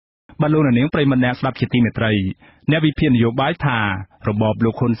บรรลุในเนื้อปริมาณแนวสลับขีตีเมตรัยแนววิเพียนโยบายธาระบอบโล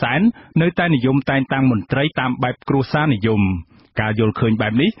กคนแสนในใต้นิยมแต่งตั้งมนตรีตามแบบครูซานิยมการโยนคืนแบ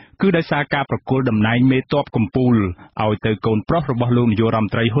บนี้คือได้สาการประกวดดำนายเมตอบกุมปูลเอาเตอโกนเพราะระบอบโลกนิยม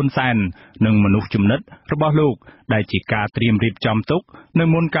ตรีฮุนแสนหนึ่งมนุษย์จุมนิดระบอบโลกได้จีการเตรียมรีบจอมตุกใน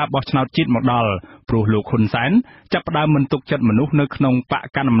มนการบอชนาจิตหมดดอลปลุกโลกคนแสนจับดาวมันตุกจัดมนุษย์ในขนมปะ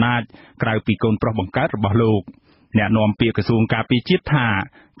การอำนาจกลายปีโกนเพราะบังการระบอบโลกแนะนำเปียกระทรวงการปีจิตธา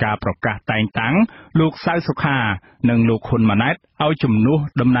การประกาศแต่งตั้งลูกสาวสุขาหนึ่งลูกคนมานัดเอาจุ่มนุ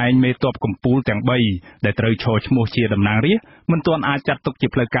ดำนายเมตบกุมปูแต่งใบได้เตยโชชโมเชียดำนางเรียมันตวนอาจจัดตกจิ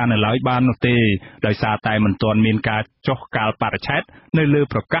บรายการในหลายบ้านโนเตโดยซาตายมันตวนมีการจกกาลปาร์ชัดในเลือ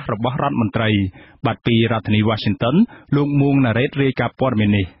ประกาศระบบรัฐมนตรีบัดปีรัฐนิวอชิงตันลูกมุงนาเรตเรียกับปอร์เม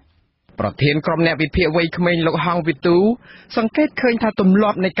นีประเทศกรมแนววิเพียวัยเขมรโลกฮังวิตูสังเกตเคยทาตุ่มล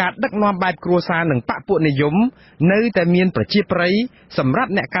อบในการดักนอมแบบครัวซาหนึ่งปะปุนิยมในแต่เมียนประชีพไรสำหรับ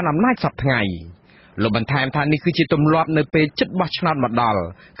แนวการอำนาจสับไงโลบันทามทานี่คือจิตตุ่มลอบในเปจิตบัชนาดมาดอล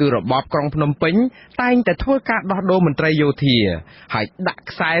คือระบอบกรองพนมเปิงแต่งแต่ทั่วการดอโดมันไตรโยเทียให้ดัก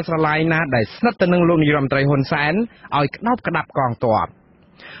สายสลายนาได้สนับตนึงลงนิยมไตรฮนแสนเอากระดับกองตัว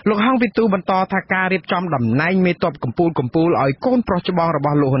ลูกห้องวิตูบรรทอทาการเรียบจอมดำในเมตบกัมปูลอ้อยโก้นโปรชบองระบ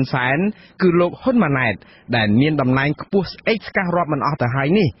าโลหนแสนคือโลกหุ่นมาไนด์แต่เมียนดำในกปูสเอ็กซ์การรอบมันออกแต่หาย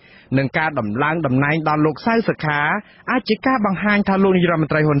นี่หนึ่งการดำล้างดำในดอนโลกไส้สขาอาจิก้าบางหางทาโลนิยม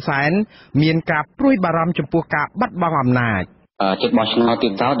ไตรหนแสนเมียนกาปลุยบารมจมปัวกาบัดบางอำนาจจุดบอชนาติ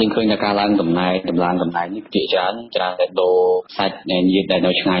ดเท้าดึงเคยในการล้างดำในนี่จีจันจะแต่โดสัตว์ในยืดแต่โด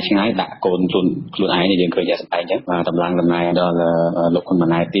ยช่างด่าโกนจุนไอ้ในดึงเคยจะสบายจังดำล้างดำในดอลลูกคนมา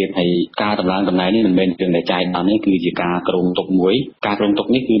ในเตี้ยให้การดำล้างดำในนี่มันเป็นเรื่องในใจตอนนี้คือจีการกรงตกมวยการกรงตก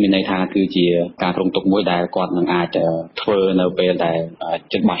นี่คือในทางคือจีการกรงตกมวยได้ก่อนหนึ่งอาจจะเฟอร์ในเป็นแต่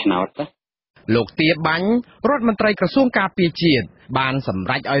จุดบอชนาโลกเตียบังรถมันไตรกระทรวงการปีจีดบานสำ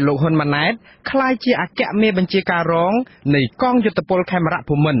รัจอ้อยโลกฮนมานัดคล้ายจีอาแกะเมบัญชีการร้องในกองยุทธพลแคมระ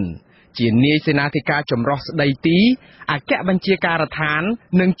ภูมิจีนนี้เสนาธิการจมรอสไดตีอาแกะบัญชีการฐาน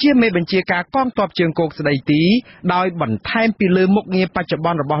หนึ่งเชี่ยเมบัญชีการกองตอบเชียงโกกสไดตีโดยบันทายปีเลือมกเงียปัจจุ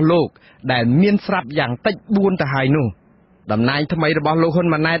บันระบอบโลกแต่เมียนสลับอย่างติดบุญแต่หายนู่ดำนายทำไมระบอบโลกคน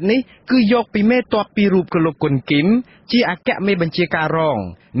มาแนนี้คือยกปีเมตตัวปีรูปกลบกลกิมจีอาแกะเมบัญชีการร้อง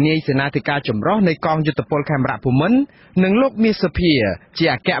เนียเสนาธิการจมรอในกองยุทธพลแคมระภูมิหนึ่งโลกมีสเพียจี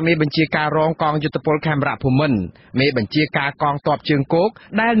อาแกะเมบัญชีการร้องกองยุทธพลแคมระภูมิเมบัญชีการกองตอบเชิงโกก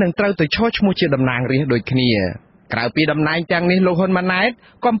ได้หนึ่งเต้าตัวโชชมูเชียดำนางเรียโดยเคลียกล่าวปีดำนายจังนี้โลกคนมาแน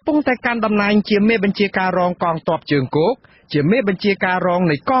กำปุ้งแต่การดำนายเจียเมบัญชีการร้องกองตอบเชิงโกกเจียเมบัญชีการร้อง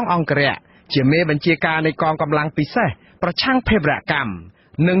ในกององกระเจียเมบัญชีการในกองกำลังปีเสประช่างเพบระกรรม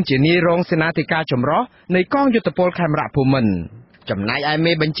หนึ่งจีนีโรงเสนาธิการจมรอในกองยุทธพลแคมระภูมิจำนายไอเม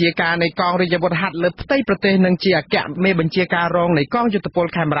บัญชีการในกองริยบทหัดเลือบใต้ประเทศหนึ่งเจียแกะเมบัญชีการรองในกองยุทธพล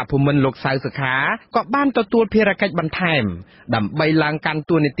แคมระภูมิโลกสายสขาก็บ้านตัวเพียรกิจบันไทมดำใบลางการ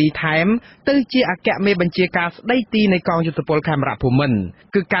ตัวในตีไทมตื้อเจียแกะเมบัญชีการได้ตีในกองยุทธพลแคมระภูมิ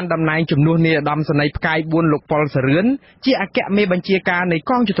คือการดำนายจำนวนเนี่ยดำสนัยกายบุญโลกพลเสรือนเจียแกะเมบัญชีการใน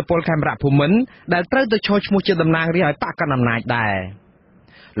กองยุทธพลแคมระภูมิได้เติร์ดโชชมูเจดำนางเรียปากกันดำนายได้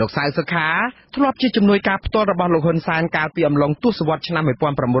โลกสายสขาทลอบจีจำนวนการตัวระบาดโลกคนซานการเตรียมลงตู้สวัสดิ์ชนะไม่ปอ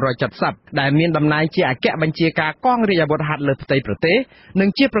นประมุรจัดสับได้มีดำนายเจียแกะบัญชีการก้องเรียบทหัดเลยประเทศหนึ่ง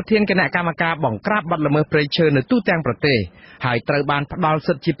เจียประเทศคณะกรรมการบ่องกราบบัตรละเมอเปรเชอร์ในตู้แตงประเทศหายตระบานพดอล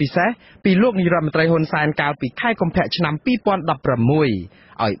สุดจีปีเสปีโลกนิรัมตรีคนซานการปีค่ายคอมเพชนำปีปอนดับประมุย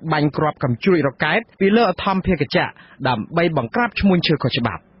อ้อยบังกรอบคำจุยรกายปีเลือทอมเพียกจะดำใบบ่องกราบชมุนเชือขฉ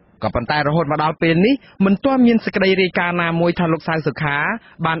บับก็ปันตายระหดมาดาวเป็นนี้มันตัวมีนสกได้รีการนามวยทาลกสายสุขา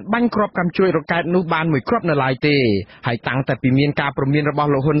บานบังครอบกำช่วยรกายนูบานมวยครอบในลายเตให้ตั้งแต่ปีเมียนกาประเมียนระบอบ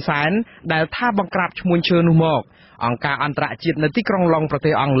โลหนแสนได้ท่าบังกราบชมุนเชิญนุโมกองค์การอันตรจิตในที่กรองลองประเท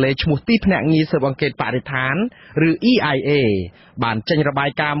ศอังเลชมุตีแผนงีเสบังเกตปฏิฐานหรือ EIA บานจังระบาย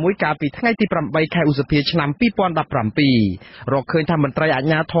การมวยกาปีทั้งที่ปรำใบแค่อุสเพียชนำปีปอนดับปรำปีเราเคยทำมันตรายอา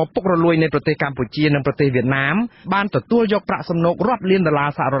ญาทอปกระลวยในประเทศกัมพูชีในประเทศเวียดนามบานตัวยกประสมนกรอบเลียนดลา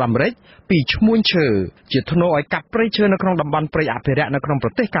สารดำเร็จปีชมุนเชอจิตโนไอกับประเชิญในครองดำบันประหยัดเพระในครองปร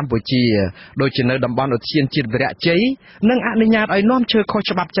ะเทศกัมพูชีโดยเฉพาะดำบันอุทเชียนจิตเพระเจนั่งอนุญาตไอ้น้อมเชอข้อ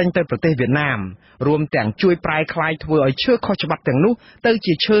ฉบับจังเตอประเทศเวียดนามรวมแต่งช่วยปลายคลายทัวไอเชื่อข้อฉบับแต่งนู้เตอ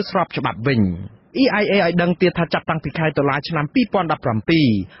จีเชื่อสอบฉบับวิ่ง EIA ไอดังเตียทัดจับตั้งปีคายตัวลายชนำปีปอนดับปรำปี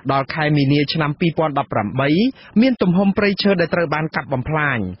ดอลคายมีเนียชนำปีปอนดับปรำใบเมียนตุ่มหอมประเชิญได้ตระบานกับบำพล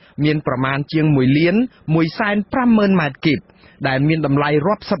ายเมียนประมาณเจียงมวยเลี้ยนมวยไซน์พร่ำเมินมาดกิบได้เมียนดำไลร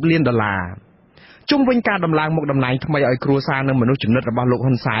อบซับเลียนดอลลาร์จุ่มเป็นการดำลางหมกดำนายทำไมไอครัวซาในมนุษย์จุดนัดระบาดโลก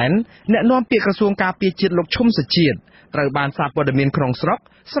หันแสนแนะนำเปียกระทรวงการเปียจิตโลกชุ่มสะเจียดตระบานซาปอดเมียนครองสร็อก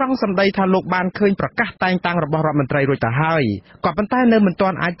ស្រង់សម្ដីថាលោកបានឃើញប្រកាសតែងតាំងរបស់រដ្ឋមន្ត្រីរួចទៅហើយក៏ប៉ុន្តែនៅមិនទា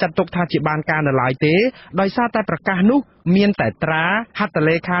ន់អាចចាត់ទុកថាជាបានការនៅឡើយទេដោយសារតែប្រកាសនោះមានតែត្រាហត្ថ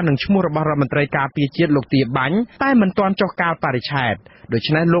លេខានិងឈ្មោះរបស់រដ្ឋមន្ត្រីការពារជាតិលោកទាបាញ់តែមិនទាន់ចុះកាលបរិច្ឆេទដូ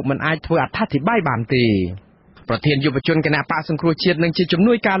ច្នេះលោកមិនអាចធ្វើអត្ថាធិប្បាយបានទេប្រធានយុវជនគណៈបកសង្គ្រោះជាតិនិងជាជំ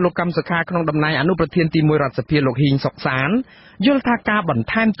នួយការលោកកម្មសុខាក្នុងតំណែងអនុប្រធានទី1រដ្ឋសភាលោកហ៊ីងសុកសានយល់ថាការបន្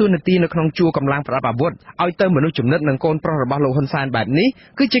ថែមតួនាទីនៅក្នុងជួរកម្លាំងប្រដាប់អាវុធឲ្យទៅមនុស្សជំនិតនិងកូនប្រុសរបស់លោកហ៊ុនសែនបែបនេះ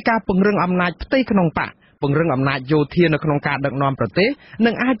គឺជាការពង្រឹងអំណាចផ្ទៃក្នុងបកពង្រឹងអំណាចយោធានៅក្នុងការដឹកនាំប្រទេស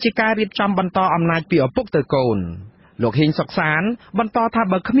និងអាចជាការរៀបចំបន្តអំណាចពីឪពុកទៅកូនលោកហ៊ីងសុកសានបន្តថា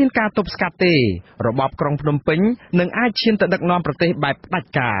បើគ្មានការទប់ស្កាត់ទេរបបក្រុងភ្នំពេញនឹងអាចឈានទៅដឹកនាំប្រទេសបែបផ្ដាច់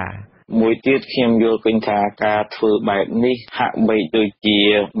ការមួយទៀតខ្ញុំយល់ឃើញថាការធ្វើបែបនេះហាក់បីដូចជា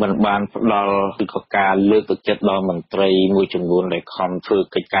មិនបានផ្ដល់ឬក៏ការលើកទឹកចិត្តដល់មន្ត្រីមួយចំនួនដែលខំធ្វើ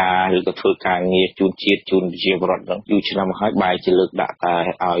កិច្ចការឬក៏ធ្វើការងារជូនជាតិជូនប្រជាពលរដ្ឋយូរឆ្នាំហើយបែរជាលើកដាក់តែ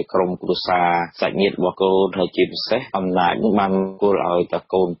ឲ្យក្រុមគ្រួសារសាច់ញាតិរបស់កូនហើយជាពិសេសអំណាចនេះបានគល់ឲ្យតែ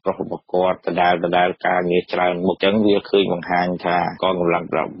កូនប្រុសរបស់គាត់ដដែលការងារច្រើនមុខអញ្ចឹងវាឃើញបង្ហាញថាកងកម្លាំង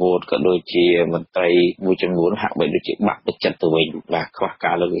ប្រដាប់អាវុធក៏ដូចជាមន្ត្រីមួយចំនួនហាក់បីដូចជាបាក់ទឹកចិត្តទៅវិញបាទខ្វះ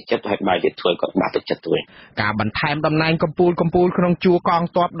ការលើកទឹកចិត្តបែរជាធ្វើគាត់បាក់ទឹកចិត្តទៅវិញការបន្ថែមតំណែងកម្ពូលក្នុងជួរកង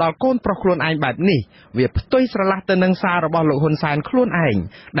ទ័ពដល់កូនប្រុសខ្លួនឯងបែបនេះវាផ្ទុយស្រឡះទៅនឹងសាររបស់លោកហ៊ុនសែនខ្លួនឯង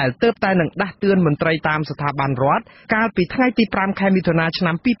ដែលទើបតែនឹងដាស់តឿនមន្ត្រីតាមស្ថាប័នរដ្ឋកាលពីថ្ងៃទី5ខែមិថុនាឆ្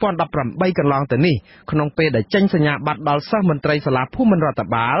នាំ2018កន្លងទៅនេះក្នុងពេលដែលចេញសញ្ញាបត្រដល់សិស្សមន្ត្រីសាលាភូមិន្ទរដ្ឋ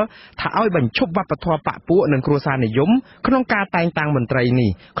បាលថាឲ្យបញ្ឈប់វប្បធម៌បកពួកនិងគ្រួសារនិយមក្នុងការតែងតាំងមន្ត្រី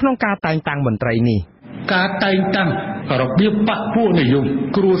នេះការតែងតាំងរបៀបបកពួកនិយម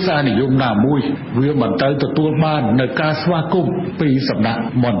គ្រួសារនិយមណាមួយវាមិនត្រូវទទួលបាននៅការស្វាគមន៍ពីសំណាក់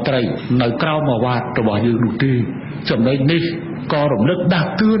មន្ត្រីនៅក្រៅអាវ៉ាតរបស់យើងនោះទេចំណុចនេះក៏រំលឹកដាស់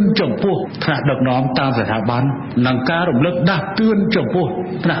តឿនចំពោះថ្នាក់ដឹកនាំតាមស្ថាប័ននិងការរំលឹកដាស់តឿនចំពោះ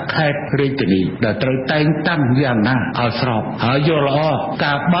ថ្នាក់ខេត្តរាជធានីដែលត្រូវតែងតាំងយ៉ាងណាឲ្យស្របហើយយល់ល្អ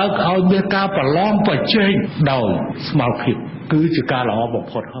ការបើកឲ្យមានការប្រឡងប្រជែងដោយស្មារតីគឺជាការល្អបំ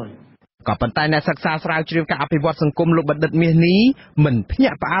ផុតហើយក៏ប៉ុន្តែអ្នកសិក្សាស្រាវជ្រាវការអភិវឌ្ឍសង្គមលោកបណ្ឌិតមាសនេះមិនភ្ញា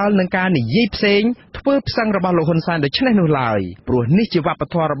ក់ផ្អើលនឹងការនិយាយផ្សេងធ្វើផ្សឹងរបស់លោកហ៊ុនសែនដូច្នេះនោះឡើយព្រោះនេះជាវប្ប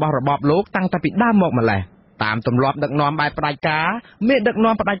ធម៌របស់របបលោកតាំងតែពីដើមមកម្ល៉េះតាមទម្លាប់ដឹកនាំបែបផ្ដាច់ការមេដឹក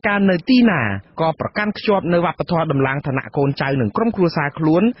នាំផ្ដាច់ការនៅទីណាក៏ប្រកាន់ខ្ជាប់នៅវប្បធម៌ដំឡើងឋានៈកូនចៅនិងក្រុមគ្រួសារខ្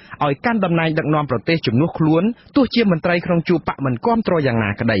លួនឲ្យកាន់តំណែងដឹកនាំប្រទេសជំនួសខ្លួនទោះជាមន្ត្រីក្នុងជួរបកមិនគាំទ្រយ៉ាងណា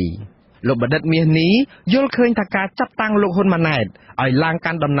ក្តីលោកបណ្ឌិតមាសនេះយល់ឃើញថាការចាប់តាំងលោកហ៊ុនម៉ាណែតឲ្យឡើង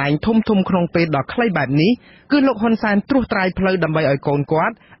កាន់តំណែងធំក្នុងពេលដ៏ខ្លីបែបនេះគឺលោកហ៊ុនសែនត្រួសត្រាយផ្លូវដើម្បីឲ្យកូនគា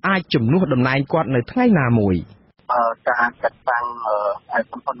ត់អាចជំនួសតំណែងគាត់នៅថ្ងៃណាមួយការចាត់តាំងឲ្យ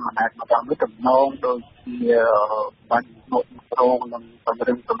ហ៊ុនម៉ាណែតមកដល់នេះទំនងដូចជាបាញ់មុខរងនិងពង្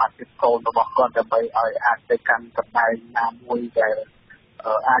រឹងសមត្ថភាពកូនរបស់គាត់ដើម្បីឲ្យអាចទៅកាន់តំណែងណាមួយដែល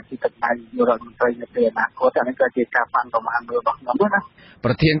អាចជាតំណែងនាយករដ្ឋមន្ត្រីនៅពេលអនាគតអានេះក៏ជាការប៉ាន់ប្រមាណមួយរបស់ខ្ញុំណា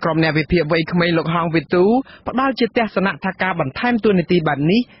ប្រធានក្រុមអ្នកវិភាគវ័យក្មេងលោកហងវិទូផ្ដល់ជាទស្សនៈថាការបន្ថែមតួនាទីបែប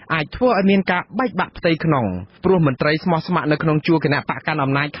នេះអាចធ្វើឲ្យមានការបែកបាក់ផ្ទៃក្នុងព្រោះមន្ត្រីស្មោះស្ម័គ្រនៅក្នុងជួរគណៈបកកាន់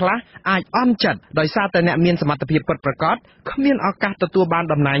អំណាចខ្លះអាចអន់ចិត្តដោយសារតែអ្នកមានសមត្ថភាពពិតប្រាកដគ្មានឱកាសទទួលបាន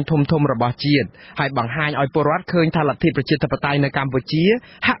តំណែងធំរបស់ជាតិហើយបង្ហាញឲ្យពលរដ្ឋឃើញថាលទ្ធិប្រជាធិបតេយ្យនៅកម្ពុជា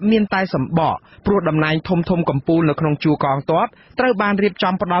ហាក់មានតែសម្បកព្រោះតំណែងធំកម្ពូលនៅក្នុងជួរកងទ័ពត្រូវបានរៀប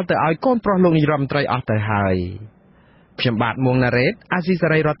ចំផ្ដល់ទៅឲ្យកូនប្រុសលោកនាយរដ្ឋមន្ត្រីអស់ទៅហើយខ្ញុំបាទមួងណារ៉េតអាស៊ីសេ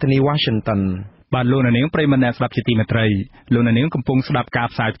រីរដ្ឋធានី Washington បាទលោកនាងប្រិមនៈស្ដាប់ជាទីមេត្រីលោកនាងកំពុងស្ដាប់ការ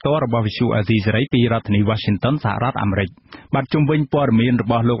ផ្សាយផ្ទាល់របស់ Visu Asia សេរីពីរដ្ឋធានី Washington សហរដ្ឋអាមេរិកបាទជុំវិញព័ត៌មានរ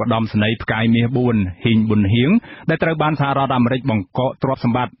បស់លោកឧត្តមសេនីយ៍ផ្កាយមាស4ហ៊ីងប៊ុនហៀងដែលត្រូវបានសហរដ្ឋអាមេរិកបង្កកទ្រព្យស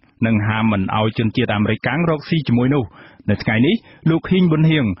ម្បត្តិនិងហាមមិនឲ្យជនជាតិអាមេរិកកាំងរកស៊ីជាមួយនោះនៅថ្ងៃនេះលោកហ៊ីងប៊ុន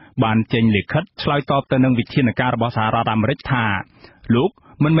ហៀងបានចេញលិខិតឆ្លើយតបទៅនឹងវិធានការរបស់សហរដ្ឋអាមេរិកថាលោក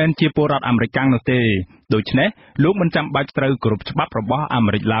មិនមែនជាពលរដ្ឋអាមេរិកកាំងនោះទេដូច្នេះលោកមិនចាំបាច់ត្រូវគោរពច្បាប់របស់អា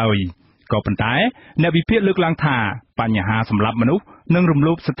មេរិកឡើយក៏ប៉ុន្តែអ្នកវិភាគលើកឡើងថាបញ្ហាសម្លាប់មនុស្សនិងរំ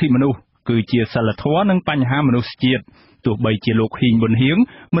លោភសិទ្ធិមនុស្សគឺជាសិលធម៌និងបញ្ហាមនុស្សជាតិទោះបីជាលោកហ៊ីងប៊ុនហៀង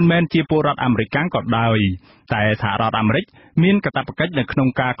មិនមែនជាពលរដ្ឋអាមេរិកកាំងក៏ដោយតែសហរដ្ឋអាមេរិកមានកាតព្វកិច្ចនៅក្នុង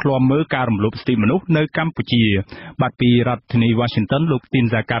ការឃ្លាំមើលការរំលោភសិទ្ធិមនុស្សនៅកម្ពុជាបាទពីរដ្ឋធានី Washington លោកទីន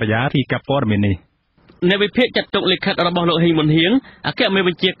សាការីយ៉ារីកាព័ត៌មាននេះអ្នកវិភាគចាត់ទុកលិខិតរបស់លោកហ៊ីងប៊ុនហៀងអគ្គមេប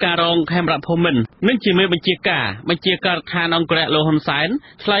ញ្ជាការរងខេមរភូមិន្ទនិងជាមេបញ្ជាការរដ្ឋានអង្គរៈលោកហ៊ុនសែន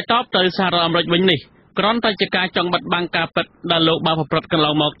ឆ្លើយតបទៅសហរដ្ឋអាមេរិកវិញនេះគ្រាន់តែជាការចង់បិទបាំងការពិតដែលលោកបានប្រព្រឹត្តកន្ល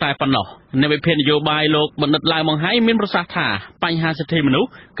ងមកតែប៉ុណ្ណោះ ในวิพีนโยบายโลกบรรดาลายมองให้มีประสาทาปัญหาสิทธิมนุษย์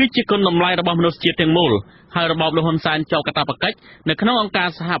คือจิกลนำลายระบอบมนุษย์เตียงมูลให้ระบอบโลหะสารเจ้ากระตาปกัดในขนมองค์การ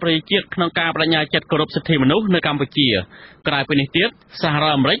สหประชาชาติขนมการประญาจัดกรบสิทธิมนุษย์ในกัมพูชีกลายเป็นนิติสหรั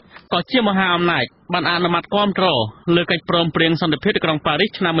ฐอเมริกก็เชื่อมหาอำนาจบรรดาอนุมัติความตรเลือกการปรมเปลี่ยนสันติภาพในกรุงปารี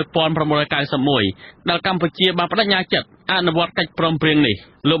สนำไปปอนประมวลการสมุยดังกัมพูชีบางประญาจัดอนุวัตการปรมเปลี่ยนนี้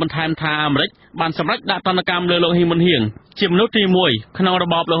โลกบรรทัดทางอเมริกบางสำนักดัตนกรรมเลือโลหิมนเฮียงเชื่อมนุษย์ที่มวยขนมระ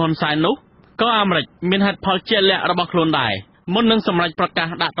บอบโลหะสารนุก็อเมริกมีเหตุผลเจริญระบบโคลนได้มุนนึงสำหรับประกาศ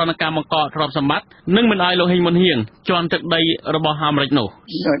ดัตนกรรมมังกรทรสมบัตินึ่งมันไอโลหิมนเฮียงจวนตึกใดระบบอเมริกโน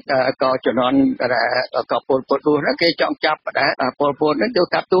ก็จะนอนก็ปนดูนั่นคือจ้องจับปนนั่นดู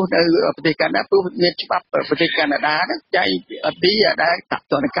กับตู้ในปฏิการนั้นตู้เงียบฉบับปฏิการนั้นนะใจดีได้ตัด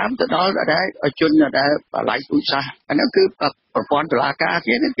ตนกรรมตัวน้อยได้จนได้ไหลอุตสาหอันนั้นคือประกอบตุลาการ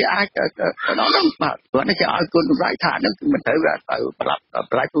ที่นั่นที่ไอ้น้องนั่นมาตัวนั้นจะเอาคนไร้ฐานนั่นคือมันถือว่า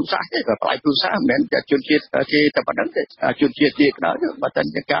ปลายผู้สร้างเนี่ยปลายผู้สร้างเหมือนจะจุดเทียนที่แต่ปัจจุบันจุดเทียนที่นั่นมาตั้ง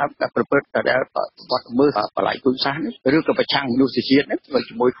แต่การประพฤติแต่วัดมือปลายผู้สร้างเรื่องกับประชังดูสิเชียนนั่นมันจ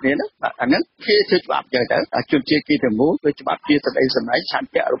ะมวยเนี่ยนะอันนั้นที่ฉบับอย่างนั้นจุดเทียนที่แต่มูเป็นฉบับที่แสดงสมัยชัน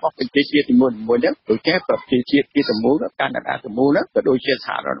แก่ระบบเป็นเทียนที่มวยเนี่ยโดยแค่แบบเทียนที่แต่มูการนัดแต่มูนะก็โดยเชี่ยวช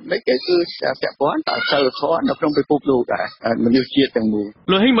าญเราไม่แค่คือแต่ป้อนแต่เซอร์ซ้อนเราต้องไปปลูกลูกได้มันอยู่เชียร์ต่างมู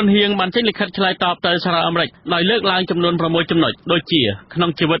โดยให้มันเฮียงมันใช้ลิขิตชลายตอบแต่สหรัฐอเมริกโดยเลิกลายจำนวนประมวลจำนวนโดยเจียขน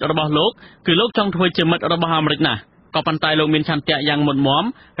มชีวิตระบอบโลกคือโลกจ้องถวยเจมิตระบอบอเมริกนะก็ปันไตโลกมีชันเตะยังหมดหมอม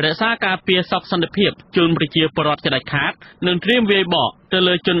และสร้างการเปียซอกสันติภาพจุนปริเจียปรอดจะได้ขาดหนึ่งเตรียมเวบอกเตล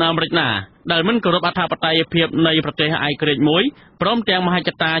ยจนอเมริกนาได้มันกรบอัฐปไตยเพียบในประเทศไอเกรดมวยพร้อมแจงมหาจ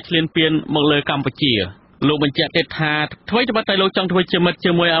ตาเฉลียนเปลี่ยนหมดเลยกัมพูชีโลกมันจะเด็ดขาดทวีตบัตไตโลกจังทวีเจมิตเจ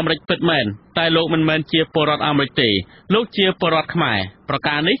มวยอเมริกเปิดแมนไตโลกมันแมนเจียปรอดอเมริกตีโลกเจียปรอดขมายประก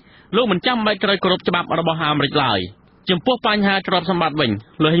ารนี้โลกมันจำใบกระกรบฉบับระบอบอเมริกลายจำพวกปัญหาทรสมบัติวิ่ง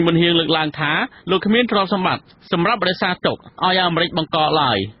เลยมันเฮียงเลือกลางท้าโลกขมิ้นทรสมบัติสำหรับบริษัทตกออยอเมริกบังกอล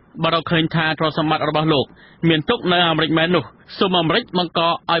ายบาราเคยทาทรสมบัติระบอบโลกเมียนตกในอเมริกแมนุสมอเมริกบังกอ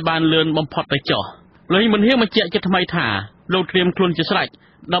ออยบานเลือนบอมพอดไปจ่อเลยมันเฮียงมันเจาะจะทำไมถ่าโลกเตรียมคลุนจะสลาย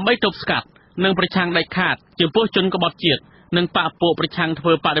ดำไม่ตบสกัดหนึ่งประชังได้ขาดจำพวกจนกบฏเจียดหนึ่งปะโปประชังเท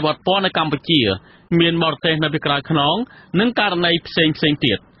อปะได้บดป้อนในกัมพูชีเมียนบอร์เตในพิกราขนองหนึ่งการในเซงเ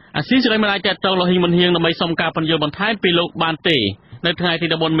ตียดอาศิจะได้มาได้จัดเจ้าโลหิมันเฮียงในใบสมการปัญญาบนท้ายปีโลกบานเตในทางที่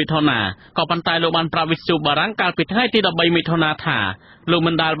ดบนมิถนาก็ปันตายโลกบานปราวิสุบารังการปิดให้ที่ดบใบมิถนาถาโลก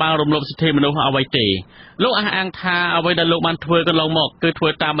มันดาลบางรวมสิทธิมนุษย์เอาไว้เตโลกอ่างทาเอาไว้ดันโลกมันทัวกันลงหมอกคือทัว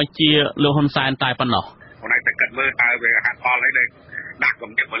ตามบัญชีโลหะสารตายปนหนอคนไหนแต่เกิดเมื่อตายเวลาหัดพอเลยดักกั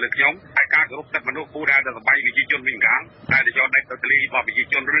บเด็กมาเลือกย้อมไอ้การกรุ๊ปตัดมนุษย์ผู้ได้แต่ใบวิจิตรวิ่งกลางได้แต่ย้อนได้ตัวตรีบอกวิจิต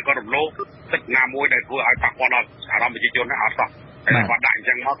รเรื่องกระดมโลกตึกงามมวยได้ผู้ไอ้ปากกอดอารมณ์วิจิตรนะอาสักไอ้กอดได้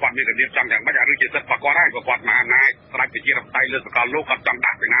ยังมากกว่ามีแต่เรียบจังอย่างไม่อยากรู้จิตตึกปากกอดได้ปากกอดมานายสลายวิจิตรไตเลือกการโลกกับจัง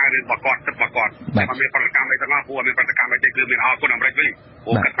ดักไปนายเรื่องปากกอดตึกปากกอดมันมีประการในทั้งผู้มีประการในใจคือมีเอาคนอะไรวิ่งโ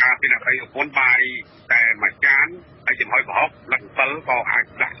อ้กระตาเป็นอะไรพ้นไปแต่หมายการไอ้จิ๋มหอยกอกหลังเต๋อก็อาจ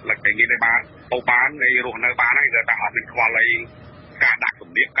จะหลังอย่างนี้ในบ้านโตบ้านในโรงในบ้านให้เกิดแต่อาจเป็นควาเลยการดักสม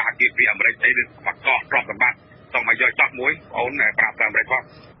เด็จการเกี่ยวกับอะไรใช้ดึงปักกอดรอบสมบัติต้องมาย่อยจับมวยเอาเนี่ยปราบปรามอะไรก็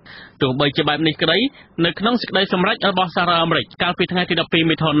ตัวใบจะแบบนี้ก็ได้ในขนมสิกได้สำรักระบอบสหรัฐอเมริกการปิดทางที่ดับปี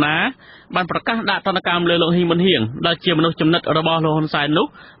มิถนาบันประกาศดัตนกรรมเลยโลหิมันเฮียงได้เจียมนุษย์จำนัดระบอบโลหะสารนุ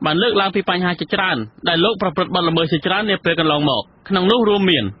บันเลิกล้างปีปัญหาจิตรานได้โลกประพฤติบัลลังก์เบอร์จิตรานเนี่ยเปลือกันลองหมอกขนมนุรวมเ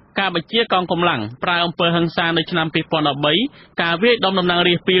มียนการบัญชีกองกำลังปลายอำเภอหังซาในชนามปีปอนดับใบการเวทดอมดำนางเ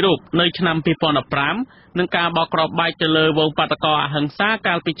รียปีรูปในชนามปีปอนดับพรามนึ่งการบอกกรอบใบเจริญวงปัตตกอหังซาก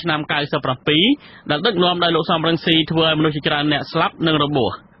ารปีชนามกายสปรปีดักดึกนวมได้โลกสามรังสีทเวอร์มนุษย์จิตรานเนี่ยสลับหนึ่งระบ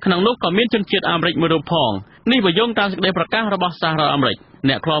บขนมนุก็มีจนเชียดอเมริกมือรูปพองนี่ประยงตามสิกได้ประกาศระบอบสหรัฐอเมริกเ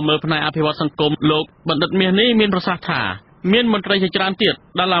นี่ยคลอมมือพนายอภิวัตสังคมโลกบัณฑิตเมียนี้มีประสาทาเมียนมนตรีจิตรานเตียด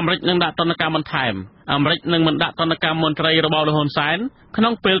ดัลอเมริกนังดัตตนกรรมมันไทม์อเมริกนังมันดัตตนกรรมมนตรีระบอบโลหะสารขน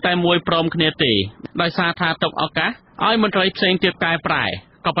มเปลแต่มวยพร้อมคเนตีได้ซาธาตกอากาอ้อยมนตรีเสียงเตียดกายปลาย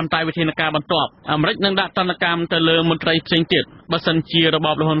ก็ปันไตวิธีการบรรทบอเมริกนังดัตตนกรรมแต่เลือมนตรีเสียงเตียดบัสันจีระบ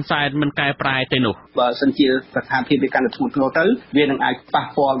อบโลหะสารมันกายปลายเตนุบัสันจีสถานที่ในการถูกโลตื้อเวียนไอปะ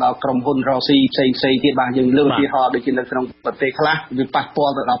ปอลเรากรมพลรอซีเซที่บางอย่างเรื่องที่ฮอโดยจินตนาการประเทศคลาวิปะปอล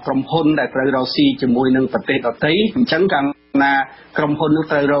เรากรมพลแต่รอซีจมวยหนึ่งประเทศต่อตีฉันกันนะกรมพลนึก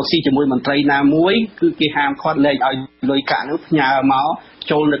เราซีจมวยมันไตรนามวยคือกีฮามคอดเลยเอาโดยการนึกยาเมาโ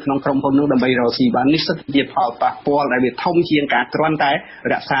จลนึกน้องกรมพลนึกดำไปรอซีบ้านนิสัยเดียบพอปะปอลอะไรท่องเชียงการตรอนแต่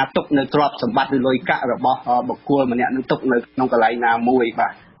รักษาตกในตรอบสมบัติโดยกะแบบบอกกลัวมันเนี่ยนึกตกในน้องกระไรนามวยป่ะ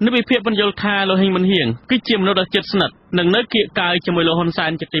นึกไปเพียบปัญญาทาโลหิมันเฮียงกิจเจียมโนดเจ็ดสนัดหนึ่งเนื้อเกี่ยกายจมวยโลหะสา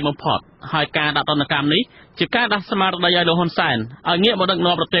รจะตีมาพอดหายการดัตตนกรรมนี้จะการดัชสมาร์ดายโลหะสารเอาเงี้ยมาดักน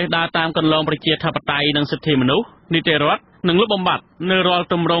อประเทศดาตามกันลองประเจียทับไตนังสิทธิมนุษย์นิเทศรัฐ និងលុបបំបាត់នៅរាល់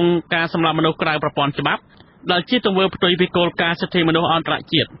ទម្រង់ការសម្លាប់មនុស្សក្រៅប្រព័ន្ធច្បាប់ដែលជាទង្វើផ្ទុយពីគោលការណ៍សិទ្ធិមនុស្សអន្តរ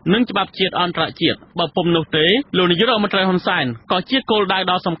ជាតិនិងច្បាប់ជាតិអន្តរជាតិបើពុំនោះទេលោកនាយករដ្ឋមន្ត្រីហ៊ុនសែនក៏ជាគោលដៅ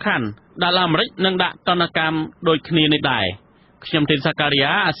ដ៏សំខាន់ដែលអាមេរិកនឹងដាក់ទណ្ឌកម្មដូចគ្នានេះដែរខ្ញុំធីនសាការី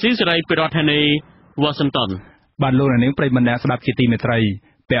យ៉ាអាស៊ីសេរីពីរដ្ឋធានី Washington បាទលោកនាងប្រិយមិត្តអ្នកស្ដាប់ជាទីមេត្រី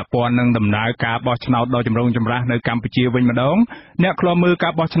ពាក់ព័ន្ធនឹងដំណើរការបោះឆ្នោតដ៏ចម្រូងចម្រាសនៅកម្ពុជាវិញម្ដងអ្នកឃ្លាំមើលកា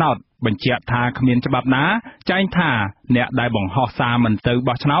របោះឆ្នោតបញ្ជាក់ថាគ្មានច្បាប់ណាចែងថាអ្នកដែលបង្ហោះសារមិនទៅ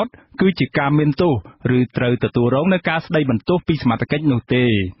បោះឆ្នោតគឺជាការមានទោសឬត្រូវទទួលរងនូវការស្ដីបន្ទោសពីសមត្ថកិច្ចនោះទេ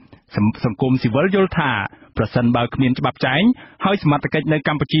សង្គមស៊ីវិលយល់ថាប្រសិនបើគ្មានច្បាប់ចែងហើយសមត្ថកិច្ចនៅក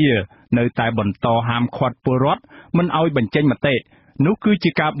ម្ពុជានៅតែបន្តហាមឃាត់ពលរដ្ឋមិនឲ្យបញ្ចេញមតិនោះគឺ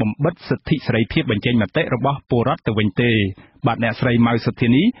ជាការបំបិទសិទ្ធិសេរីភាពបញ្ចេញមតិរបស់ពលរដ្ឋទៅវិញទេបាទអ្នកស្រីម៉ៅសុធា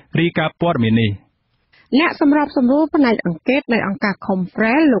នីរាយការណ៍ព័ត៌មាននេះអ្នកសម្របសម្រួលផ្នែកអង្កេតនៃអង្គការ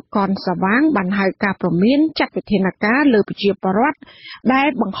Khmer លោកកនសវាងបានហៅការព្រមានចាត់វិធានការលើប្រជាពលរដ្ឋដែល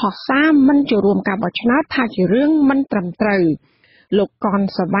បង្ហោះសារមិនចូលរួមការបោះឆ្នោតថាជារឿងមិនត្រឹមត្រូវលោកកន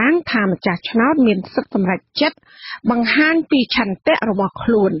សវាងថាម្ចាស់ឆ្នោតមានសិទ្ធិសម្រេចចិត្តបង្ហាញពីឆន្ទៈរបស់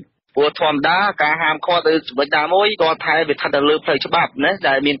ខ្លួនព្រោះធម្មតាការហាមឃាត់ឬចំណុចណាមួយក៏តែវាស្ថិតនៅលើផ្លូវច្បាប់ណា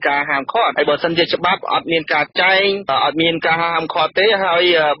ដែលមានការហាមឃាត់ហើយបើសិនជាច្បាប់អត់មានការចែងអត់មានការហាមឃាត់ទេហើយ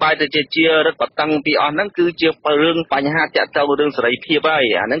បែរទៅជារដ្ឋបតឹងពីអស់ហ្នឹងគឺជារឿងបញ្ហាតាក់ទងរឿងសេរីភាពហើយ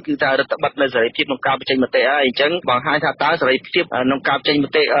អាហ្នឹងគឺថារដ្ឋបတ်នៅសេរីភាពក្នុងការបញ្ចេញមតិហើយអញ្ចឹងបង្ហាញថាតើសេរីភាពក្នុងការបញ្ចេញម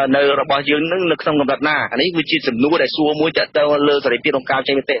តិនៅរបស់យើងនឹងនៅក្នុងកម្រិតណាអានេះគឺជាសំណួរដែលសួរមួយតាក់ទងលើសេរីភាពក្នុងការបញ្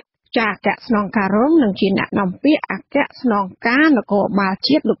ចេញមតិចាអគ្គស្នងការរងនិងជាអ្នកនាំពាក្យអគ្គស្នងការនគរបាល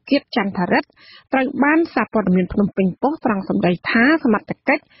ជាតិលោកគៀតចន្ទរិទ្ធត្រូវបានសារព័ត៌មានភ្នំពេញប៉ុស្តិ៍ត្រង់សម្ដីថាសមត្ថ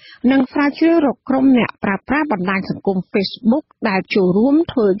កិច្ចនឹងស្រាវជ្រាវរកក្រុមអ្នកប្រើប្រាស់បណ្ដាញសង្គម Facebook ដែលចូលរួម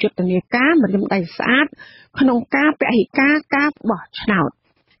ធ្វើយុទ្ធនាការម្រាមដៃស្អាតក្នុងការពហិការការបោះឆ្នោត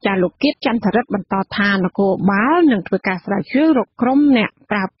ចាលោកគៀតចន្ទរិទ្ធបន្តថានគរបាលនឹងធ្វើការស្រាវជ្រាវរកក្រុមអ្នក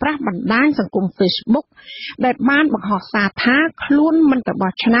ប្រើប្រាស់បណ្ដាញសង្គម Facebook ដែលបានបង្ហោះសារថាខ្លួនមិនទៅ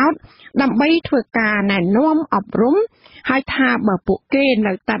បោះឆ្នោតដើម្បីធ្វើការណែនាំអប់រំហើយថាបើពួកគេ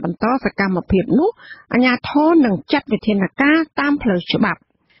នៅតែបន្តសកម្មភាពនោះអាជ្ញាធរនឹងចាត់វិធានការតាមផ្លូវច្បាប់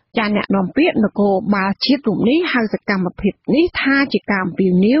ចាអ្នកនាំពាក្យនគរបាលជាតិរូបនេះហៅសកម្មភាពនេះថាជាការអំពា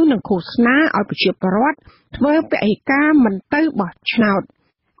វនាវនិងឃោសនាឲ្យប្រជាពលរដ្ឋធ្វើពហិការមិនទៅបោះឆ្នោត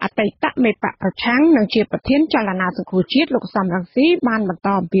អតីតមេបកប្រឆាំងនិងជាប្រធានចលនាសង្គ្រោះជាតិលោកសំរងស៊ីបានបន្ត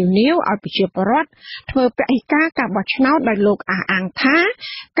អំពាវនាវឲ្យប្រជាពលរដ្ឋធ្វើពហិការការបោះឆ្នោតដោយលោកអះអាងថា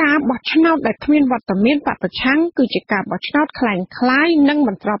ការបោះឆ្នោតដែលគ្មានវត្តមានបកប្រឆាំងគឺជាការបោះឆ្នោតคล้ายៗនិង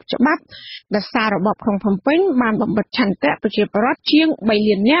មិនស្របច្បាប់ដែលសាររបបក្រុងភ្នំពេញបានបំបិទឆន្ទៈប្រជាពលរដ្ឋជាង3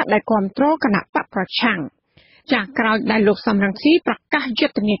លាននាក់ដែលគាំទ្រគណៈបកប្រឆាំងចាក្រោយដែលលោកសំរងស៊ីប្រកាសយុ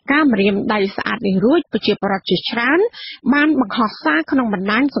ទ្ធនាការម្រាមដៃស្អាតនេះរួចប្រជាពលរដ្ឋជាច្រើនបានបង្ហោះសារក្នុងបណ្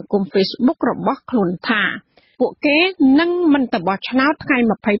ដាញសង្គម Facebook របស់ខ្លួនថាពួកគេនឹងមិនទៅបោះឆ្នោតថ្ងៃ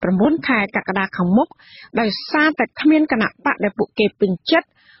29ខែកក្កដាខាងមុខដោយសារតែគ្មានគណៈបកដែលពួកគេពេញចិត្ត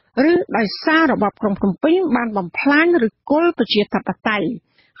ឬដោយសាររបបក្រុងភ្នំពេញបានបំផ្លាញឬគល់ប្រជាធិបតេយ្យ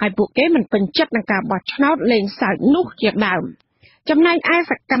ហើយពួកគេមិនពេញចិត្តនឹងការបោះឆ្នោតលេងសើចនោះជាដើមចំណែកឯ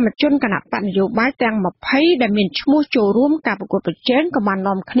សកម្មជនគណៈបកនយោបាយទាំង20ដែលមានឈ្មោះចូលរួមការប្រកួតប្រជែងក៏បាន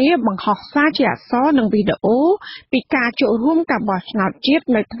នាំគ្នាបង្ហោះសារជាអក្សរនិងវីដេអូពីការចូលរួមការបោះឆ្នោតជាតិ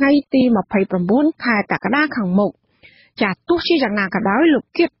នៅថ្ងៃទី29ខែកក្កដាខាងមុខចាទោះជាយ៉ាងណាក៏ដោយលោក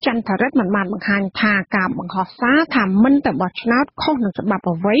គៀតចន្ទរិទ្ធមិនបានបង្ហាញថាការបង្ហោះសារថាមិនទៅបោះឆ្នោតខុសនឹងច្បាប់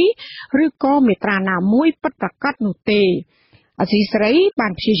អ្វីឬក៏មាត្រាណាមួយពិតប្រាកដនោះទេអសីស្រីបា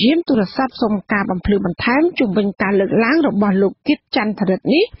នព្យាយាមទូរស័ព្ទសុំការបំភ្លឺបន្ថែមជុំវិញការលើកឡើងរបស់លោកគៀតចន្ទរិទ្ធ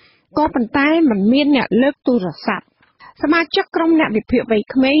នេះក៏ប៉ុន្តែមិនមានអ្នកលើកទូរស័ព្ទសមាជិកក្រុមអ្នកវិភាគវ័យ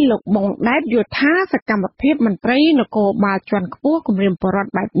ក្មេងលោកបងដែតយល់ថាសកម្មភាពមន្ត្រីនគរបាលជាន់ខ្ពស់គម្រាមបរដ្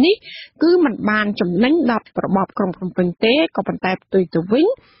ឋបែបនេះគឺមិនបានចំណេញដល់របបក្រុងភ្នំពេញទេក៏ប៉ុន្តែផ្ទុយទៅវិញ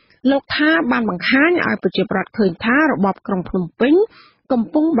លោកថាបានបង្ហាញឲ្យប្រជាពលរដ្ឋឃើញថារបបក្រុងភ្នំពេញកំ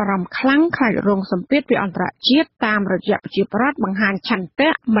ពុងបារម្ភខ្លាំងខ្លាចរងសម្ពាធពីអន្តរជាតិតាមរយៈប្រជាពលរដ្ឋបង្ហាញឆន្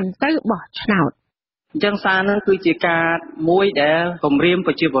ទៈមិនទៅបោះឆ្នោតអញ្ចឹងសារនឹងគឺជាការមួយដែលគម្រាម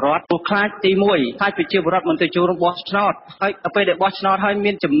ប្រជាពលរដ្ឋព្រោះខ្លាចទី1ខ្លាចប្រជាពលរដ្ឋមិនទៅចូលរួមបោះឆ្នោតហើយដល់ពេលដែលបោះឆ្នោតហើយ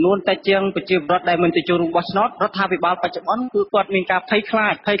មានចំនួនតែជាងប្រជាពលរដ្ឋដែលមិនទៅចូលរួមបោះឆ្នោតរដ្ឋាភិបាលបច្ចុប្បន្នគឺគាត់មានការភ័យខ្លា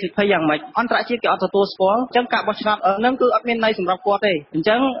ចភ័យយ៉ាងម៉េចអន្តរជាតិគេអត់ទទួលស្គាល់អញ្ចឹងការបោះឆ្នោតហ្នឹងគឺអត់មានន័យសម្រាប់គាត់ទេអញ្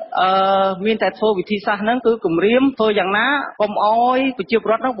ចឹងមានតែធ្វើវិធីសាស្ត្រហ្នឹងគឺគម្រាមធ្វើយ៉ាងណាកុំអោយប្រជាពល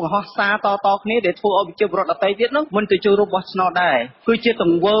រដ្ឋហ្នឹងបង្ហោះសារតគ្នាដែលធ្វើឲ្យប្រជាពលរដ្ឋដទៃទៀតហ្នឹងមិនទៅចូលរួមបោះឆ្នោតដែរគឺជាទ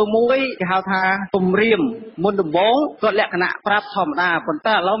ង្វើមួយគេហៅថាគម្រាមមុនដំបូងគាត់លក្ខណៈប្រាប់ធម្មតាប៉ុន្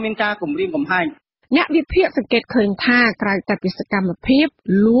តែឥឡូវមានការគម្រាមកំហែង អ្នកវិភាគសង្កេតឃើញថាក្រៅតែពីសកម្មភាព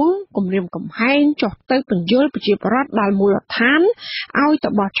លួងគម្រាមកំហែងចុះទៅបញ្យលប្រជាពលរដ្ឋដល់មូលដ្ឋានឲ្យទៅ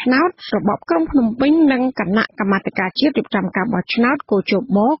បោះឆ្នោតរបបក្រុងភ្នំពេញនិងគណៈកម្មាធិការជាតិរៀបចំការបោះឆ្នោតកោជ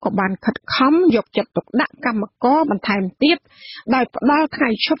បក៏បានខិតខំយកចិត្តទុកដាក់កម្មករបន្ថែមទៀតដោយផ្ដល់ថ្ងៃ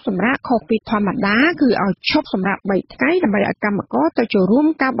ឈប់សម្រាកខុសពីធម្មតាគឺឲ្យឈប់សម្រាក3ថ្ងៃដើម្បីឲ្យកម្មករទៅចូលរួម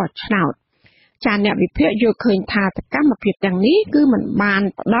ការបោះឆ្នោតចាអ្នកវិភាគយល់ឃើញថាសកម្មភាពទាំងនេះគឺមិនបាន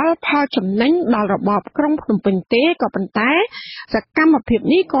ផ្ដល់ផលចំណេញដល់របបក្រុងភ្នំពេញទេក៏ប៉ុន្តែសកម្មភាព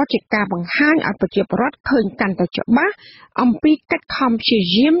នេះក៏ជាការបង្ហាញឲ្យប្រជាពលរដ្ឋឃើញកាន់តែច្បាស់អំពីកិច្ចខំព្យា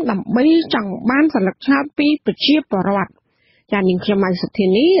យាមដើម្បីចង់បានសិលឹកឆ្នោតពីប្រជាពលរដ្ឋចានាងខ្ញុំម៉ៃសុធា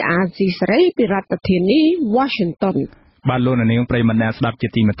នីអាស៊ីសេរីពីរដ្ឋធានី Washington បាទលោកនាងប្រិយមិត្តអ្នកស្ដាប់ជា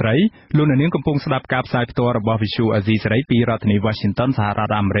ទីមេត្រីលោកនាងកំពុងស្ដាប់ការផ្សាយផ្ទាល់របស់ Visual Asia សេរីពីរដ្ឋធានី Washington សហរ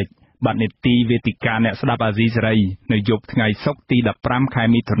ដ្ឋអាមេរិកបាទនេតិវេទិកាអ្នកស្ដាប់អាស៊ីសេរីនៅយប់ថ្ងៃសុក្រទី15ខែ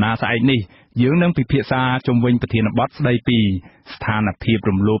មិថុនាស្អែកនេះយើងនឹងពិភាក្សាជុំវិញប្រធានបទស្ដីពីស្ថានភាព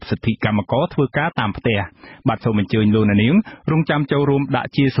រំលោភសិទ្ធិកម្មករធ្វើការតាមផ្ទះបាទសូមអញ្ជើញលោកនាងរងចាំចូលរួមដាក់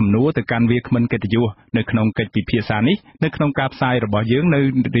ជាសំណួរទៅកាន់វាគ្មិនកិត្តិយសនៅក្នុងកិច្ចពិភាក្សានេះនៅក្នុងការផ្សាយរបស់យើងនៅ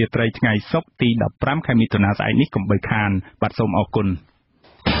រាត្រីថ្ងៃសុក្រទី15ខែមិថុនាស្អែកនេះកុំបីខានបាទសូមអរគុណ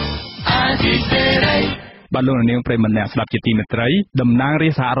បាទលោកនាងប្រិយមិត្តអ្នកស្ដាប់ជាទីមេត្រីតំណាងរា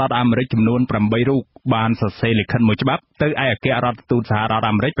ស្ត្រសហរដ្ឋអាមេរិកចំនួន8រូបបានសរសេរលិខិតមួយច្បាប់ទៅឯអគ្គរដ្ឋទូតសហរដ្ឋ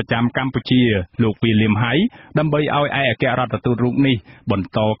អាមេរិកប្រចាំកម្ពុជាលោក William Hay ដើម្បីឲ្យឯអគ្គរដ្ឋទូតរូបនេះបន្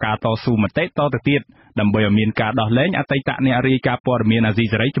តការតស៊ូមតិតទៅទៀតដើម្បីឲ្យមានការដោះលែងអតីតអ្នករាយការណ៍ព័ត៌មានអាស៊ី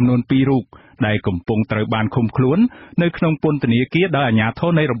សេរីចំនួន2រូបដែលកំពុងត្រូវបានឃុំខ្លួននៅក្នុងពន្ធនាគារដោយអាជ្ញាធ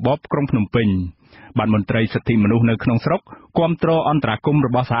រនៃរបបក្រុងភ្នំពេញបាទមន្ត្រីសិទ្ធិមនុស្សនៅក្នុងស្រុកគាំទ្រអន្តរាគមន៍រ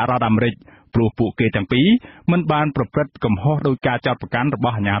បស់សហរដ្ឋអាមេរិកព្រោះពួកគេទាំងពីរមិនបានប្រព្រឹត្តកំហុសដោយការចាត់ប្រកាន់រប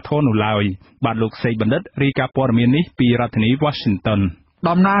ស់អាជ្ញាធរនោះឡើយបាទលោកសេកបណ្ឌិតរាយការណ៍ព័ត៌មាននេះពីរដ្ឋធានី Washington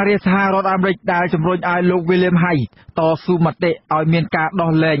តំណាងរាស្ត្រសហរដ្ឋអាមេរិកដែលជំរុញឲ្យលោក William Hay តស៊ូមតិឲ្យមានការ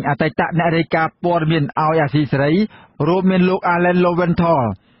ដោះលែងអតីតអ្នករាយការណ៍ព័ត៌មានឲ្យអាស៊ីសេរីរួមមានលោក Allen Lowenthal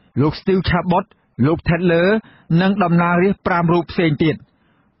លោក Steve Chabot លោក Ted Lehr និងតំណាងរាស្ត្រ5រូបផ្សេងទៀត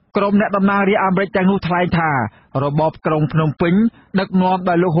ក្រុមអ្នកតំណាងរាស្ត្រអាមេរិកទាំងនោះថ្លែងថារបបក្រុងភ្នំពេញដឹកនាំ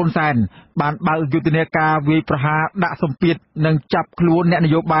ដោយលោកហ៊ុនសែនបានបើកយុទ្ធនាការវាយប្រហារដាក់សម្ពាធនិងចាប់ខ្លួនអ្នកន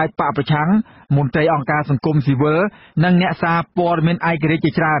យោបាយបកប្រឆាំងមន្ត្រីអង្គការសង្គមស៊ីវិលនិងអ្នកសារព័ត៌មានឯករាជ្យ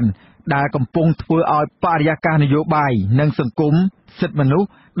ជាច្រើនដែលកំពុងធ្វើឲ្យបរិយាកាសនយោបាយនិងសង្គមសិទ្ធិមនុស្ស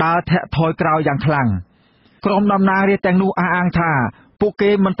ដើរធាក់ថយក្រោយយ៉ាងខ្លាំងក្រុមតំណាងរាស្ត្រទាំងនោះអះអាងថាពួកគេ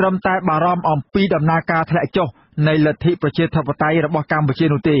មិនត្រឹមតែបារម្ភអំពីដំណើរការធ្លាក់ចុះនៃលទ្ធិប្រជាធិបតេយ្យរបស់កម្ពុជា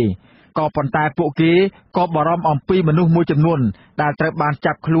នោះទេក៏ប៉ុន្តែពួកគេក៏បារម្ភអំពីមនុស្សមួយចំនួនដែលត្រូវបាន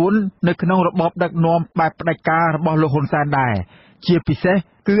ចាប់ខ្លួននៅក្នុងរបបដឹកនាំបែបផ្ដាច់ការរបស់លោកហ៊ុនសែនដែរជាពិសេស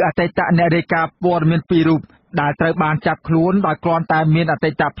គឺអតីតអ្នករាយការណ៍ព័ត៌មាន2រូបដែលត្រូវបានចាប់ខ្លួនដោយគ្រាន់តែមានអ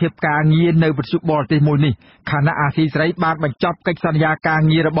តីតភាពការងារនៅវិទ្យុបរទេសមួយនេះខណៈអាស៊ីសេរីបានបញ្ចប់កិច្ចសន្យាការ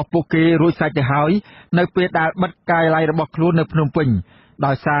ងាររបស់ពួកគេរួចស្រេចទៅហើយនៅពេលដែលបិទការិយាល័យរបស់ខ្លួននៅភ្នំពេញ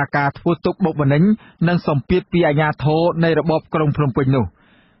ដោយសារការធ្វើទុកបុកម្នេញនិងសម្ពាធពីអាជ្ញាធរនៃរបបក្រុងភ្នំពេញនោះ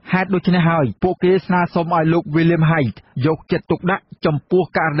ហេតុដូច្នេះហើយពួកគេស្នើសុំឲ្យលោក William Hay យកចិត្តទុកដាក់ចំពោះ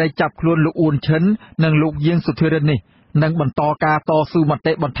ករណីចាប់ខ្លួនលោកអ៊ួនឈិននិងលោកយាងសុធិរិននេះនិងបន្តការតស៊ូម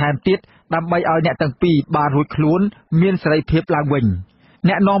តិបន្ថែមទៀតដើម្បីឲ្យអ្នកទាំងពីរបានរួចខ្លួនមានសេរីភាពឡើងវិញ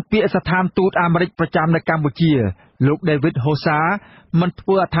អ្នកនាំពាក្យស្ថានទូតអាមេរិកប្រចាំនៅកម្ពុជាលោក David Hosa មិនធ្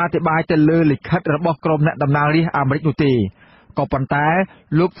វើអត្ថាធិប្បាយទៅលើលិខិតរបស់ក្រុមអ្នកតំណាងរាស្ត្រអាមេរិកនោះទេក៏ប៉ុន្តែ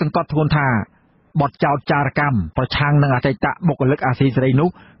លោកសង្កត់ធ្ងន់ថាបទចោទចារកម្មប្រឆាំងនឹងអតីតបុគ្គលិកអាស៊ីសេរីនោះ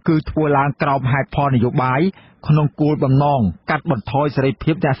គឺធ្វើឡើងក្រោមហេតុផលនយោបាយក្នុងគោលបំណងកាត់បន្ថយសេរី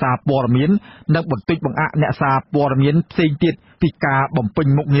ភាពអ្នកសារព័ត៌មាននិងបន្តិចបង្អាក់អ្នកសារព័ត៌មានផ្សេងទៀតពីការបំពេញ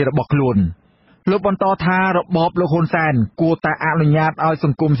មុខងាររបស់ខ្លួនលោកបន្តថារបបលោកហ៊ុនសែនគួរតែអនុញ្ញាតឲ្យស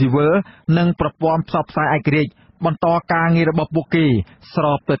ង្គមស៊ីវិលនិងប្រព័ន្ធផ្សព្វផ្សាយឯករាជ្យបន្តការងាររបស់ពួកគេស្រ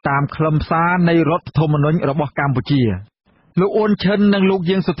បទៅតាមខ្លឹមសារនៃរដ្ឋធម្មនុញ្ញរបស់កម្ពុជាលោកអ៊ុនឈិននិងលោក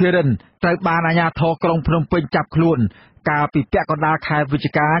យាងសុធិរិនត្រូវបានអាជ្ញាធរក្រុងភ្នំពេញចាប់ខ្លួនកាលពីពាក់កណ្ដាលខែវិច្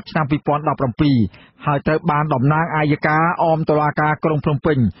ឆិកាឆ្នាំ2017ហើយត្រូវបានតំណាងអាយកាអមតុលាការក្រុងភ្នំ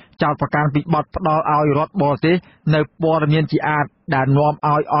ពេញចោទប្រកាន់ពីបទផ្ដាល់ឲ្យរដ្ឋបរទេសនៅព័ត៌មានជាអាតដែលនាំ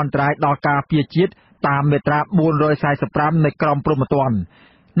ឲ្យអន្តរាយដល់ការពារជាតិតាមមាត្រា445នៃក្រមព្រហ្មទណ្ឌ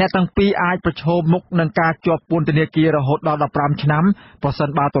អ្នកទាំងពីរអាចប្រឈមមុខនឹងការជាប់ពន្ធនាគាររហូតដល់15ឆ្នាំប្រសិន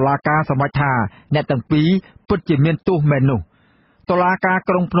បើតុលាការសម្រេចថាអ្នកទាំងពីរពិតជាមានទោសមែននោះតុលាការ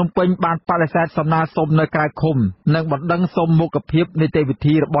ក្រុងភ្នំពេញបានបដិសេធសំណើសុំនៅក្រៅឃុំនិងបណ្ដឹងសុំមុខភាពនីតិវិ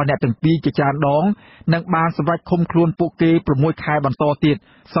ធីរបស់អ្នកទាំងពីរជាច្រើនដងនិងបានសម្រេចឃុំខ្លួនពួកគេ6ខែបន្តទៀត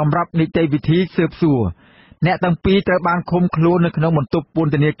សម្រាប់នីតិវិធីស៊ើបសួរ អ្នកទាំងពីរត្រូវបានឃុំខ្លួននៅក្នុងបន្ទប់ព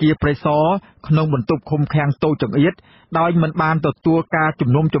ន្ធនាគារព្រៃសរក្នុងបន្ទប់ឃុំឃាំងតូចចង្អៀតដោយមិនបានទទួលការជំ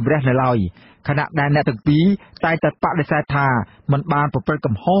នុំជម្រះនៅឡើយខណៈដែលអ្នកទាំងពីរតែងតែបដិសេធថាមិនបានប្រព្រឹត្ត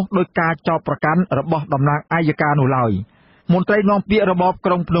កំហុសដោយការចោទប្រកាន់របស់តំណាងអัยការនោះឡើយមន្ត្រីនាំពាក្យរបប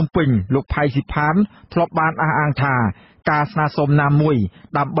ក្រុងភ្នំពេញលោកផៃស៊ីផានធ្លាប់បានអះអាងថាការស្នើសុំណាមួយ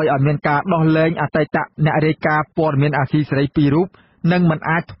ដើម្បីឲ្យមានការដោះលែងអតីតអ្នករាយការណ៍ព័ត៌មានអាស៊ីសេរីពីររូបនឹងមិន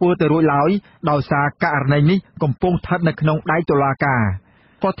អាចធ្វើទៅរួចឡើយដោយសារករណីនេះកំពុងស្ថិតនៅក្នុងដៃតុលាការ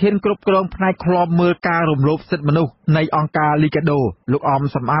ប្រធានគ្រប់គ្រងផ្នែកឃ្លាំមើលការរំលោភសិទ្ធិមនុស្សនៃអង្គការលីកាដូលោកអម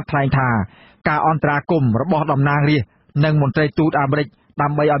សំអាតថ្លែងថាការអន្តរាគមន៍របស់តំណាងរាស្ត្រនិងមន្ត្រីទូតអាមេរិកដើ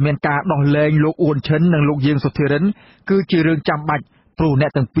ម្បីឲ្យមានការដោះលែងលោកអ៊ួនឈិននិងលោកយាងសុធិរិនគឺជារឿងចាំបាច់ព្រោះអ្ន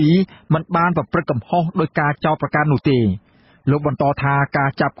កទាំងពីរមិនបានប្រព្រឹត្តកំហុសដោយការចោទប្រកាន់នោះទេលោកបន្តថាការ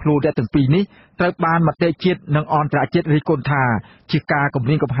ចាប់ខ្លួនអ្នកទាំងពីរនេះត្រូវបានមតិជាតិនិងអន្តរជាតិរិះគន់ថាជាការគំ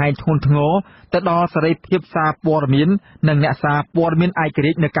រាមកំហែងធ្ងន់ធ្ងរទៅដល់សេរីភាពសារព័ត៌មាននិងអ្នកសារព័ត៌មានឯក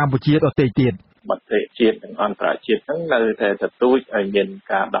រាជ្យនៅកម្ពុជាដទៃទៀតមតិជាតិនិងអន្តរជាតិហ្នឹងនៅតែទទូចឲ្យមាន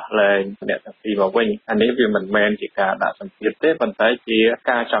ការដោះលែងអ្នកទាំងពីរមកវិញអានេះវាមិនមែនជាការដាក់សម្ពាធទេប៉ុន្តែជា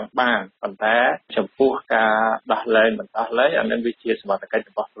ការចង់បានប៉ុន្តែចំពោះការដោះលែងមិនដោះលែងអានេះវាជាសមត្ថកិច្ច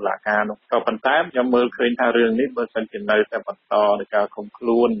របស់តុលាការនោះក៏ប៉ុន្តែខ្ញុំមើលឃើញថារឿងនេះបើសិនជានៅតែបន្តនៃការឃុំខ្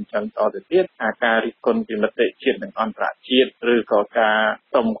លួនអញ្ចឹងតទៅទៀតការរិះគន់ពីមតិជាតិនិងអន្តរជាតិឬក៏ការ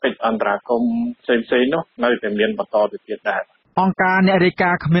សុំកិច្ចអន្តរាគមន៍ផ្សេងៗនោះនៅតែមានបន្តទៅទៀតដែរអង្គការអ្នករាយ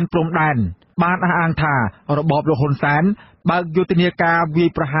ការណ៍គ្មានព្រំដែនបានអះអាងថារបបលោកហ៊ុនសែនបើកយុទ្ធនាការវាយ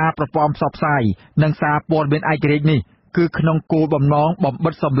ប្រហារប្រព័ន្ធផ្សព្វផ្សាយនិងសារព័ត៌មានឯករាជ្យនេះគឺក្នុងគោលបំណងបំ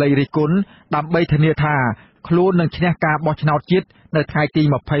បិទសម្លេងរិះគន់ដើម្បីធានាថាខ្លួននឹងឈ្នះការបោះឆ្នោតជាតិនៅថ្ងៃទី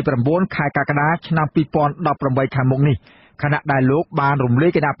29ខែកក្កដាឆ្នាំ2018ខាងមុខនេះខណៈដែលលោកបានរំលា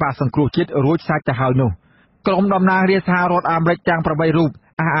យគណៈបកសង្គ្រោះជាតិរួចស្រេចទៅហើយនោះក្រុមតំណាងរាស្ត្រសហរដ្ឋអាមេរិកទាំង8រូប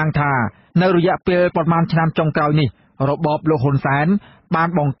អះអាងថានៅរយៈពេលប្រមាណឆ្នាំចុងក្រោយនេះរបបលោកហ៊ុនសែនបាន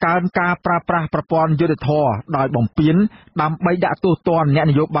បង្កើនការប្រើប្រាស់ប្រព័ន្ធយុត្តិធម៌ដោយបំពានដើម្បីដាក់ទោសទណ្ឌអ្នក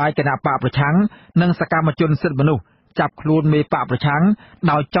នយោបាយគណបកប្រឆាំងនិងសកម្មជនសិទ្ធិមនុស្សចាប់ខ្លួនមេបកប្រឆាំង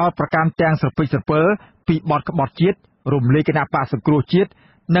ដោយចោទប្រកាន់ទាំងស្រពេចស្រពិលពីបទក្បត់ជាតិរំលាយគណបកសង្គ្រោះជាតិ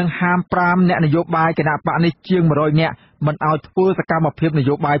និងហាម5អ្នកនយោបាយគណបកនេះជាង100នាក់មិនឲ្យធ្វើសកម្មភាពន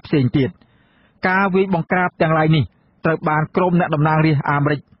យោបាយផ្សេងទៀតការវាយបង្ក្រាបទាំងឡាយនេះត្រូវបានក្រុមអ្នកតំណាងរាស្ត្រអាមេ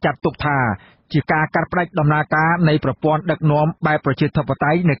រិកចាត់ទុកថាជាការកាត់ផ្តាច់ដំណើរការនៃប្រព័ន្ធដឹកនាំបែបប្រជាធិប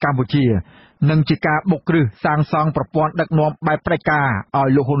តេយ្យនៅកម្ពុជានិងជាការបុកគ្រឹះសាងសង់ប្រព័ន្ធដឹកនាំបែបផ្តាច់ការឲ្យ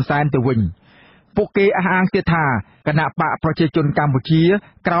លោកហ៊ុនសែនទៅវិញពួកគេអះអាងទៀតថាគណៈបកប្រជាជនកម្ពុជា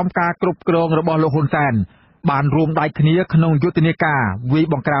ក្រោមការគ្រប់គ្រងរបស់លោកហ៊ុនសែនបានរួមដៃគ្នាក្នុងយុទ្ធនាការវាយ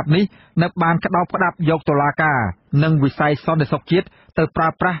បង្ក្រាបនេះនៅបានក្តោបក្តាប់យកតុលាការនិងវិស័យសន្តិសុខជាតិទៅប្រើ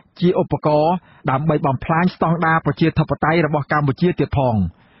ប្រាស់ជាឧបករណ៍ដើម្បីបំផ្លាញស្តង់ដារប្រជាធិបតេយ្យរបស់កម្ពុជាទៀតផង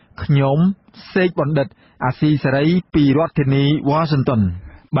ខ្ញុំសេកបណ្ឌិតអាស៊ីសេរីពីរដ្ឋធានី Washington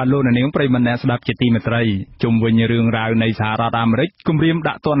បាទលោកនាងប្រិមនៈស្ដាប់ជាទីមេត្រីជុំវិញរឿងរ៉ាវនៃសហរដ្ឋអាមេរិកគម្រាម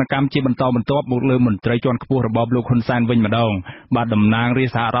ដាក់ទណ្ឌកម្មជាបន្តបន្ទាប់មកលើមន្ត្រីជាន់ខ្ពស់របបលោកហ៊ុនសែនវិញម្ដងបាទតំណាងរា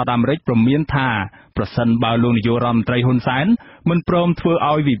ស្ត្រសហរដ្ឋអាមេរិកព្រមានថាប្រសិនបើលោកនាយករដ្ឋមន្ត្រីហ៊ុនសែនមិនព្រមធ្វើ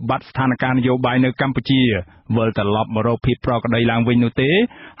ឲ្យវិបត្តិស្ថានភាពនយោបាយនៅកម្ពុជាវិលត្រឡប់មករកភាពប្រក្រតីឡើងវិញនោះទេ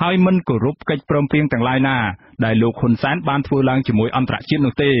ហើយមិនគោរពកិច្ចព្រមព្រៀងទាំងឡាយណាដែលលោកហ៊ុនសែនបានធ្វើឡើងជាមួយអន្តរជាតិ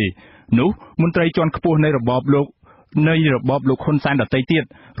នោះទេនោះមន្ត្រីជាន់ខ្ពស់នៃរបបលោកហ៊ុនសែនដទៃទៀត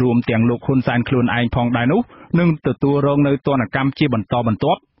រួមទាំងលោកហ៊ុនសែនខ្លួនឯងផងដែរនោះនឹងទទួលរងនៅទណ្ឌកម្មជាបន្តបន្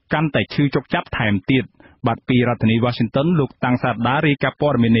ទាប់កាន់តែឈឺចុកចាប់ថែមទៀតបាទពីរដ្ឋធានី Washington លោកតាំងសាដារាយការណ៍ព័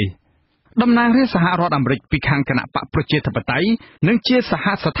ត៌មាននេះតំណាងរាស្ត្រសហរដ្ឋអាមេរិកពីខាងគណៈបកប្រជាធិបតេយ្យនិងជាសហ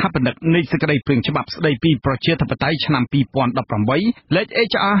ស្ថាបនិកនៃសេចក្តីព្រាងច្បាប់ស្តីពីប្រជាធិបតេយ្យឆ្នាំ2018លេខ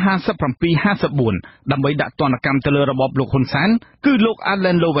HR 5754ដើម្បីដាក់ទណ្ឌកម្មទៅលើរបបលោកហ៊ុនសែនគឺលោក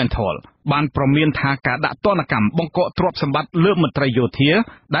Allen Lowenthal បានប្រមានថាការដាក់ទណ្ឌកម្មបង្កកទ្រព្យសម្បត្តិលើមន្ត្រីយោធា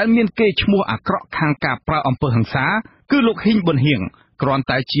ដែលមានកេរ្តិ៍ឈ្មោះអាក្រក់ខាងការប្រើអំពើហិង្សាគឺលោកហ៊ីងប៊ុនហៀងគ្រាន់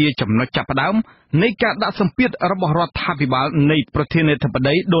តែជាចំណុចចាប់ផ្ដើមនៃការដាក់សម្ពាធរបស់រដ្ឋាភិបាលនៃប្រធានាធិប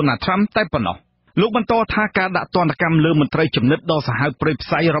តី Donald Trump តែប៉ុណ្ណោះលោកបន្តថាការដាក់ទណ្ឌកម្មលើមន្ត្រីចំណិតដ៏សាហាវព្រៃផ្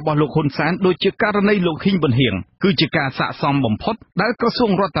សៃរបស់លោកហ៊ុនសែនដូចជាករណីលោកហ៊ីងប៊ុនហៀងគឺជាការស័ក្តិសមបំផុតដែលក្រសួ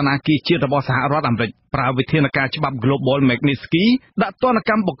ងរដ្ឋាភិបាលជាតិរបស់សហរដ្ឋអាមេរិកប្រើវិធានការច្បាប់ Global Magnitsky ដាក់ទណ្ឌ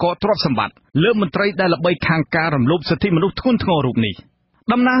កម្មបង្កទ្រព្យសម្បត្តិលើមន្ត្រីដែលល្បីខាងការរំលោភសិទ្ធិមនុស្សធ្ងន់ធ្ងររូបនេះ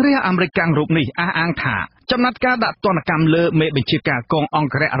តំណាងរាស្ត្រអាមេរិកកាំងរូបនេះអះអាងថាចំណាត់ការដាក់ទណ្ឌកម្មលើមេបញ្ជាការកងអ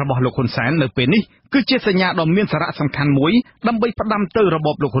ង្គរៈរបស់លោកហ៊ុនសែននៅពេលនេះគឺជាសញ្ញាដ៏មានសារៈសំខាន់មួយដើម្បីផ្ដាំទៅរប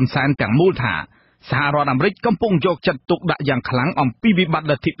បលោកហ៊ុនសែនទាំងមូលថាសហរដ្ឋអាមេរិកកំពុងយកចិត្តទុកដាក់យ៉ាងខ្លាំងអំពីវិបត្តិ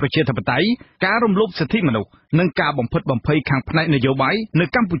លទ្ធិប្រជាធិបតេយ្យការរំលោភសិទ្ធិមនុស្សនិងការបំផិតបំភ័យខាងផ្នែកនយោបាយនៅ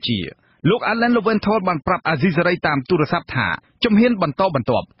កម្ពុជា លោក Allen Lowenthal បានប្រាប់អាស៊ីសេរីតាមទូរស័ព្ទថាជំហានបន្តបន្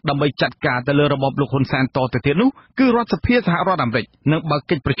ទាប់ដើម្បីចាត់ការទៅលើរបបលោកហ៊ុនសែនតទៅទៀតនោះគឺរដ្ឋសភាសហរដ្ឋអាមេរិកនឹងបើក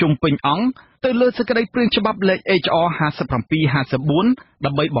កិច្ចប្រជុំពេញអង្គទៅលើសេចក្តីព្រាងច្បាប់លេខ HR 5754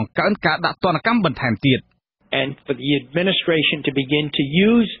ដើម្បីបង្កើនការដាក់ទណ្ឌកម្មបន្ថែមទៀត And for the administration to begin to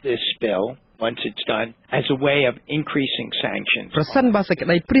use this bill once it's done as a way of increasing sanctions. ប្រសិនបើសេចក្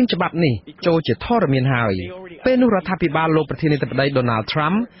តីព្រាងច្បាប់នេះចូលជាធរមានហើយពេលនោះរដ្ឋាភិបាលលោកប្រធានាធិបតី Donald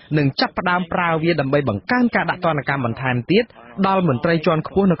Trump នឹងចាប់ផ្ដើមប្រើវាដើម្បីបង្កើនការដាក់ទណ្ឌកម្មបន្ថែមទៀតដល់មន្ត្រីជាន់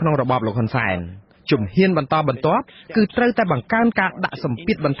ខ្ពស់នៅក្នុងរបបលោកហ៊ុនសែនជំហានបន្តបន្ទាប់គឺត្រូវតែបង្កើនការដាក់សម្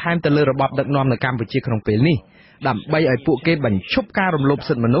ពាធបន្ថែមទៅលើរបបដឹកនាំនៅកម្ពុជាក្នុងពេលនេះដើម្បីឲ្យពួកគេបញ្ឈប់ការរំលោភ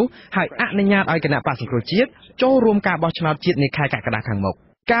សិទ្ធិមនុស្សហើយអនុញ្ញាតឲ្យគណៈបក្សសង្គ្រោះជាតិចូលរួមការបោះឆ្នោតជាតិនាខែកក្កដាខាងមុខ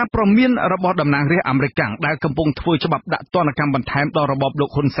ការប្រមានរបស់តំណាងរាស្ត្រអាមេរិកដែលកំពុងធ្វើច្បាប់ដាក់ទណ្ឌកម្មបន្ថែមដល់របបលោក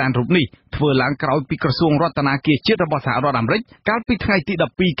ហ៊ុនសែនរូបនេះធ្វើឡើងក្រោយពីក្រសួងរដ្ឋាភិបាលជាតិរបស់សហរដ្ឋអាមេរិកកាលពីថ្ងៃទី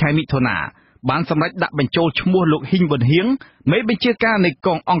12ខែមិថុនាបានសម្រេចដាក់បញ្ចូលឈ្មោះលោកហ៊ីងប៊ុនហៀងមេបញ្ជាការនៃក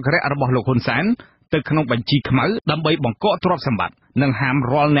ងអង្គរៈរបស់លោកហ៊ុនសែនទៅក្នុងបញ្ជីខ្មៅដើម្បីបង្កកទ្រព្យសម្បត្តិនិងហាម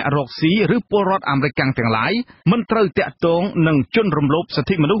រាល់អ្នករកស៊ីឬពលរដ្ឋអាមេរិកទាំងឡាយមិនត្រូវតាក់ទងនឹងជនរំលោភសិទ្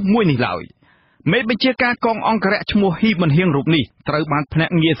ធិមនុស្សមួយនេះឡើយមេបញ្ជាការកងអង្គរៈឈ្មោះហ៊ីប៊ុនហៀងរូបនេះត្រូវបានភ្នា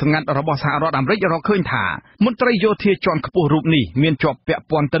ក់ងារសម្ងាត់របស់សហរដ្ឋអាមេរិករកឃើញថាមន្ត្រីយោធាជាន់ខ្ពស់រូបនេះមានជាប់ពាក់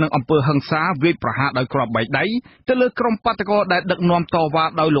ព័ន្ធទៅនឹងអំពើហិង្សាវាយប្រហារដោយគ្រាប់បែកដៃទៅលើក្រុមបាតកោដែលដឹកនាំតវ៉ា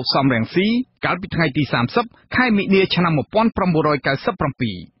ដោយលោកសំរងស៊ីកាលពីថ្ងៃទី30ខែមិនិនាឆ្នាំ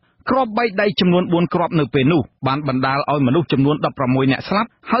1997គ្រាប់បែកដៃចំនួន4គ្រាប់នៅពេលនោះបានបណ្ដាលឲ្យមនុស្សចំនួន16នាក់ស្លាប់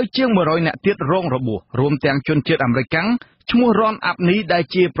ហើយជាង100នាក់ទៀតរងរបួសរួមទាំងជនជាតិអាមេរិកឈ្មោះរ៉នអាប់នីដែល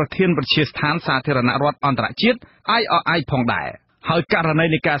ជាប្រធានវិទ្យាស្ថានសាធារណរដ្ឋអន្តរជាតិ IRI ផងដែរហើយករណី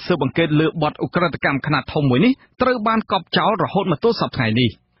នៃការស៊ើបអង្កេតលើបទឧក្រិដ្ឋកម្មខ្នាតធំមួយនេះត្រូវបានកប់ចោលរហូតមកទល់សព្វថ្ងៃនេះ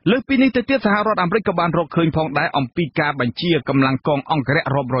លើសពីនេះទៅទៀតសហរដ្ឋអាមេរិកក៏បានរកឃើញផងដែរអំពីការបញ្ជាកម្លាំងកងអង្គរៈ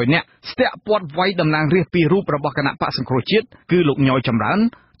រាប់រយនាក់ស្ទាក់ព័ទ្ធវាយតំណាងរាស្ត្រពីររូបរបស់គណៈបក្សសង្គ្រោះជាតិគឺលោកញយចម្រើន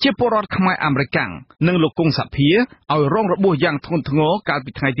ជាពលរដ្ឋខ្មែរអាមេរិកនិងលោកគង់សភាឲ្យរងរបួសយ៉ាងធ្ងន់ធ្ងរកាល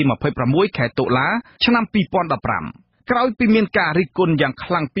ពីថ្ងៃទី26ខែតុលាឆ្នាំ2015ក្រោយពីមានការរិះគន់យ៉ាង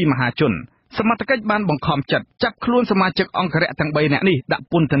ខ្លាំងពីមហាជនសមត្ថកិច្ចបានបង្ខំចិត្តចាប់ខ្លួនសមាជិកអង្គរៈទាំង3នាក់នេះដាក់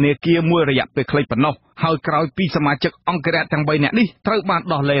ពន្ធនាគារមួយរយៈពេលខ្លីប៉ុណ្ណោះហើយក្រោយពីសមាជិកអង្គរៈទាំង3នាក់នេះត្រូវបាន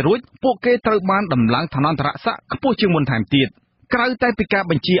ដោះលែងរួចពួកគេត្រូវបានដំឡើងឋានន្តរស័ក្តិខ្ពស់ជាងមុនថែមទៀតក្រៅតែពីការ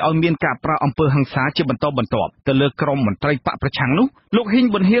បញ្ជាឲ្យមានការប្រើអំពើហិង្សាជាបន្តបន្ទាប់ទៅលើក្រុមមន្ត្រីបកប្រឆាំងនោះលោកហ៊ីង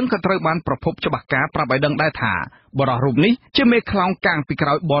ប៊ុនហៀងក៏ត្រូវបានប្រភពច្បាស់ការប្រាប់ឲ្យដឹងដែរថាបរិះរូបនេះជាមេខ្លោងកាងពីក្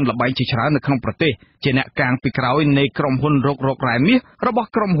រោយបនលបែងជាច្រើននៅក្នុងប្រទេសជាអ្នកកាងពីក្រោយនៃក្រុមហ៊ុនរករ៉ែមាសរបស់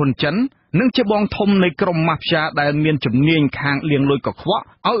ក្រុមហ៊ុនចិននិងជាបងធំនៃក្រុមម៉ាហ្វ្យាដែលមានជំនាញខាងលាងលុយកខ្វក់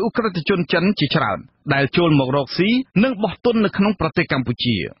ឲ្យឧក្រិដ្ឋជនចិនជាច្រើនដែលចូលមករកស៊ីនិងបោះទុននៅក្នុងប្រទេសកម្ពុ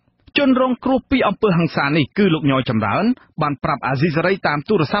ជាជនរងគ្រោះពីអំពើហិង្សានេះគឺលោកញយចម្រើនបានប្រាប់អាស៊ីសេរីតាម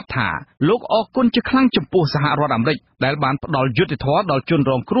ទូរស័ព្ទថាលោកអរគុណជាខ្លាំងចំពោះសហរដ្ឋអាមេរិកដែលបានផ្ដល់យុត្តិធម៌ដល់ជន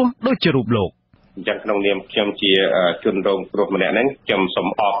រងគ្រោះដូចជារូបលោកអញ្ចឹងក្នុងនាមខ្ញុំជាជនរងគ្រោះម្នាក់ហ្នឹងខ្ញុំសូម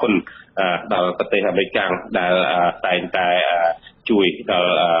អរគុណដល់ប្រទេសអាមេរិកដែលតែងតែជួយដ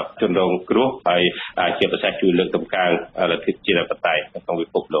ល់ជនរងគ្រោះហើយជាពិសេសជួយលើកតម្កើងលទ្ធិប្រជាធិបតេយ្យក្នុងពិ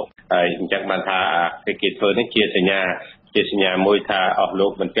ភពលោកហើយអញ្ចឹងបានថាគេធ្វើនេះជាសញ្ញាមួយថាអស់លោ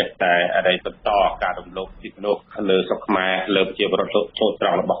កមិនចេះតែអីបន្តការរំលោភសិទ្ធិមនុស្សលើស្រុកខ្មែរលើប្រជាពលរដ្ឋចូលត្រ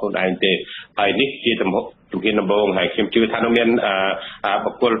ង់របស់ខ្លួនឯងទេហើយនេះជាជំហានដំបូងហើយខ្ញុំជឿថានឹងមាន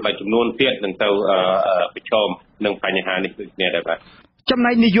បុគ្គលមួយចំនួនទៀតនឹងទៅប្រឈមនឹងបញ្ហានេះដូចគ្នាដែរបាទចំ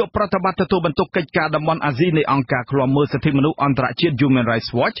ណែកនាយកប្រតិបត្តិទទួលបន្ទុកកិច្ចការតំបន់អាស៊ីនៃអង្គការឃ្លាំមើលសិទ្ធិមនុស្សអន្តរជាតិ Human Rights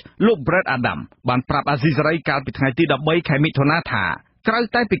Watch លោក Brett Adam បានប្រាប់អាស៊ីសេរីកាលពីថ្ងៃទី13ខែមិថុនាថាក្រៅ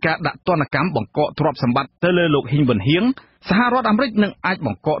តែពីការដាក់ទណ្ឌកម្មបង្កកទ្រព្យសម្បត្តិទៅលើលោកហ៊ីងប៊ុនហៀងសហរដ្ឋអាមេរិកនឹងអាចប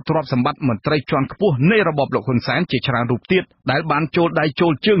ង្កកទ្រព្យសម្បត្តិមន្ត្រីជាន់ខ្ពស់នៃរបបលោកហ៊ុនសែនជាច្រើនរូបទៀតដែលបានចូលដៃចូ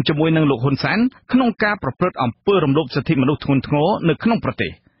លជើងជាមួយនឹងលោកហ៊ុនសែនក្នុងការប្រព្រឹត្តអំពើរំលោភសិទ្ធិមនុស្សធ្ងន់ធ្ងរនៅក្នុងប្រទេ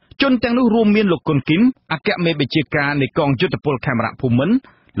សជនទាំងនោះរួមមានលោកគុនគីមអគ្គមេបញ្ជាការនៃកងយុទ្ធពលខេមរៈភូមិន្ទ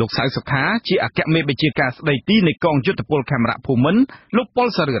លោកសៅសុខាជាអគ្គមេបញ្ជាការស្ដីទីនៃកងយុទ្ធពលខេមរៈភូមិន្ទលោកប៉ុល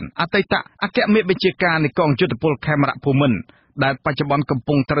សរឿនអតីតអគ្គមេបញ្ជាការនៃកងយុទ្ធពលខេមរៈភូមិន្ទដែលបច្ចុប្បន្នកំ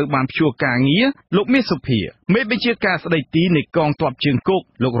ពុងត្រូវបានព្យួរការងារលោកមាសសុភាមេបញ្ជាការស្ដីទីនៃកងទ័ពជើងគោក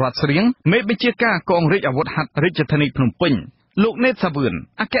លោករតស្រៀងមេបញ្ជាការកងរាជអាវុធហត្ថរាជធានីភ្នំពេញលោកណេតសាវឿន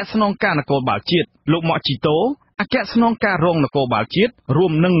អគ្គស្នងការនគរបាលជាតិលោកម៉ាក់ជីតូអគ្គស្នងការរងនគរបាលជាតិរួ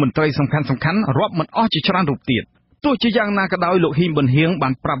មនឹងមន្ត្រីសំខាន់រាប់មិនអស់ជាច្រើនរូបទៀតទោះជាយ៉ាងណាក៏ដោយលោកហ៊ីងប៊ុនហៀងបា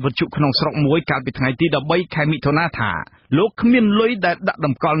នប្រាប់វិទ្យុក្នុងស្រុកមួយកាលពីថ្ងៃទី13ខែមិថុនាថាលោកគ្មានលុយដែលដាក់ត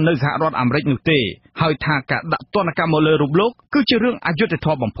ម្កល់នៅសហរដ្ឋអាមេរិកនោះទេហើយថាការដាក់ទណ្ឌកម្មមកលើរូបលោកគឺជារឿងអយុត្តិធ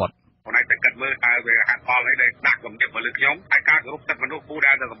ម៌បំផុតប៉ុន្តែ កាត់មើលតើវាហេតុផលអីដែលដាក់កម្រិតមកលើខ្ញុំហើយការគោរពសិទ្ធិមនុស្សគូ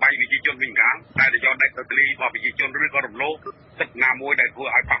ដែលទៅសបាយប្រជាជនវិញកាលតែទៅយកដេកទៅទលីរបស់ប្រជាជនឬក៏រំលោភសិទ្ធិណាមួយដែលធ្វើ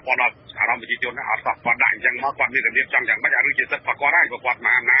ឲ្យប៉ះពាល់ដល់អារម្មណ៍ប្រជាជនអត់សោះគាត់ដាក់អញ្ចឹងមកគាត់មានរបៀបចង់យ៉ាងម៉េចអាឬជាសិទ្ធិរបស់គាត់ហើយបើគាត់ម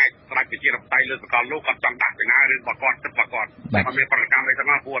កអំណាចស្ដេចប្រជាធិបតេយ្យលើសកលលោកគាត់ចង់ដាក់ពីណាឬរបស់គាត់សិទ្ធិរបស់គាត់តែគាត់មានប្រតិកម្មអីទាំង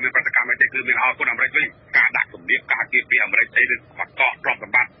អស់ពួកមានប្រតិកម្មអីទេគឺមានអរគុណអាមេរិកវិញការដាក់គម្រាមការគៀបពីអាមេរិកអីឬគាត់កោះទ្រព្យស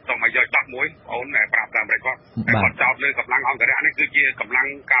ម្បត្តិសូមឲ្យយក10មួយអូនប្រាប់តែអាមេរិកគាត់តែគាត់ចោទលើកម្លាំងអង្គរៈនេះគឺជាកម្លាំង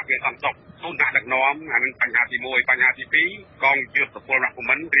ការពារសន្តិសុខទូនដាក់ដឹកនាំអានឹងបញ្ហាទី1បញ្ហាទី2កងយុទ្ធពលរដ្ឋភូ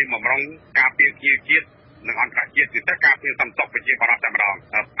មិន្ទត្រៀមបំរុងការពារជាតិនិងអន្តរជាតិគឺតែការពារសន្តិសុខប្រជាបរតតែម្ដង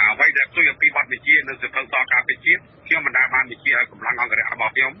អ្វីដែលជួយអំពីបទវិជានៅសភៅតការពារជាតិខ្ញុំមិនដែលបានវិជាឲ្យកម្លាំងអង្គរៈរប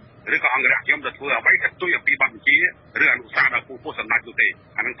ស់ខ្ញុំឬក៏អង្គរៈខ្ញុំទៅធ្វើអ្វីដែលជួយអំពីបទវិជាឬអនុសាសន៍ដល់ពូសម្ដេចនោះទេ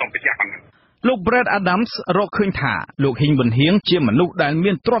អានឹងសូមបញ្ជាក់ប៉ុណ្ណឹងលោក Brad Adams រកឃើញថាលោកហ៊ីងប៊ុនហៀងជាមនុស្សដែល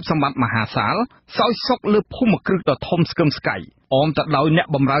មានទ្រព្យសម្បត្តិមហាសាលសោយសុខលើភូមិគ្រឹះដ៏ធំស្កឹមស្កៃអមទៅដោយអ្នក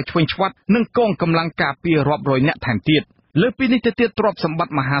បម្រើឆ្វេងឆ្វាត់និងកងកម្លាំងការពាររាប់រយនាក់ថែមទៀតលើពីនេះទៅទៀតទ្រព្យសម្បត្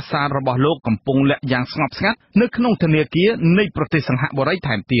តិមហាសាលរបស់លោកកំពុងលាក់យ៉ាងស្ងប់ស្ងាត់នៅក្នុងធនាគារនៃប្រទេសសង្ហបុរី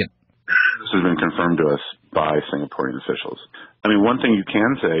ថែមទៀត This has been confirmed to us by Singaporean officials. I mean, one thing you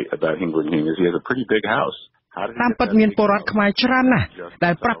can say about Hing Bun Hing is he has a pretty big house. តាមពិតមានពលរដ្ឋខ្មែរច្រើនណាស់ដែ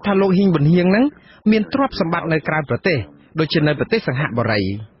លប្រាប់ថាលោកហ៊ីងប៊ុនហៀងនឹងមានទ្រព្យសម្បត្តិនៅក្រៅប្រទេសដូចជានៅប្រទេសសង្ហបុរី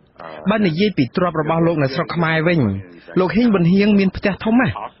បើនិយាយពីទ្រព្យរបស់លោកនៅស្រុកខ្មែរវិញលោកហ៊ីងប៊ុនហៀងមានផ្ទះធំណា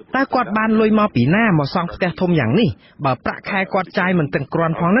ស់តើគាត់បានលុយមកពីណាមកសង់ផ្ទះធំយ៉ាងនេះបើប្រាក់ខែគាត់ចាយមិនទាំងគ្រា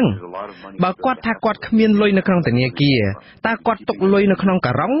ន់ផងហ្នឹងបើគាត់ថាគាត់គ្មានលុយនៅក្នុងធនាគារតើគាត់ទុកលុយនៅក្នុង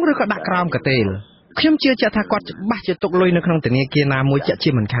ការុងឬក៏ដាក់ក្រោមកន្ទេលខ្ញុំជឿជាក់ថាគាត់ច្បាស់ជាទុកលុយនៅក្នុងធនាគារណាមួយជាក់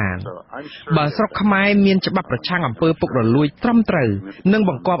ជាមិនខានបើស្រុកខ្មែរមានច្បាប់ប្រឆាំងអំពើពុករលួយត្រឹមត្រូវនិង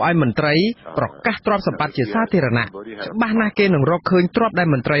បង្គាប់ឲ្យមន្ត្រីប្រកាសទ្រព្យសម្បត្តិជាសាធារណៈច្បាស់ណាស់គេនឹងរកឃើញទ្រព្យដែល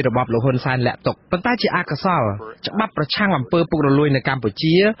មន្ត្រីរបបលោកហ៊ុនសែនលាក់ទុកប៉ុន្តែជាអកុសលច្បាប់ប្រឆាំងអំពើពុករលួយនៅកម្ពុ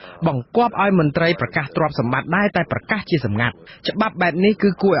ជាបង្គាប់ឲ្យមន្ត្រីប្រកាសទ្រព្យសម្បត្តិដែរតែប្រកាសជាសម្ងាត់ច្បាប់បែបនេះគឺ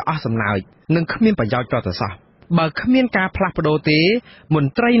គួរឲ្យអស់សំណើចនិងគ្មានប្រយោជន៍ទាល់តែសោះបើគ្មានការផ្លាស់ប្ដូរទេម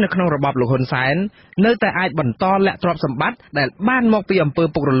ន្ត្រីនៅក្នុងរបបលោកហ៊ុនសែននៅតែអាចបន្តលាក់ទ្រព្យសម្បត្តិដែលបានមកពីអំពើ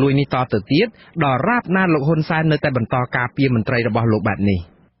ពុករលួយនេះតទៅទៀតដល់រាបណាលោកហ៊ុនសែននៅតែបន្តការពារមន្ត្រីរបស់លោកបែបនេះ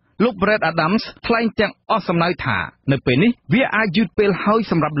លោក Brad Adams ថ្លែងទាំងអស់សំណើចថានៅពេលនេះវាអាចយឺតពេលហើយ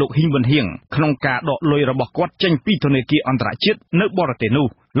សម្រាប់លោកហ៊ីងប៊ុនហៀងក្នុងការដកលុយរបស់គាត់ចេញពីធនាគារអន្តរជាតិនៅបរទេសនោះ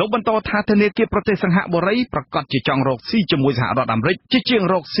លោកបន្តថាធនាគារប្រទេសសង្ហបុរីប្រកាសជាចង់រកស៊ីជាមួយសហរដ្ឋអាមេរិកជាជាង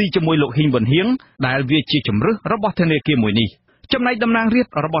រកស៊ីជាមួយលោកហ៊ីងប៊ុនហៀងដែលវាជាជំរើសរបស់ធនាគារមួយនេះចំណែកតំណាងរាស្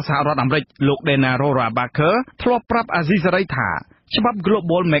ត្ររបស់សហរដ្ឋអាមេរិកលោក Dana Rora Baker ធ្លាប់ប្រាប់អាស៊ីសេរីថាច្បាប់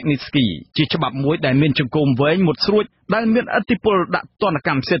Global Magnitsky ជាច្បាប់មួយដែលមានជង្គង់វែងមុតស្រួចដែលមានឥទ្ធិពលដាក់ទណ្ឌក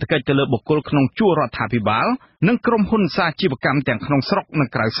ម្មសេដ្ឋកិច្ចទៅលើបុគ្គលក្នុងជួររដ្ឋាភិបាលនិងក្រុមហ៊ុនសាជីវកម្មទាំងក្នុងស្រុកនិង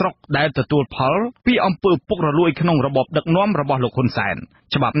ក្រៅស្រុកដែលទទួលផលពីអំពើពុករលួយក្នុងរបបដឹកនាំរបស់លោកហ៊ុនសែន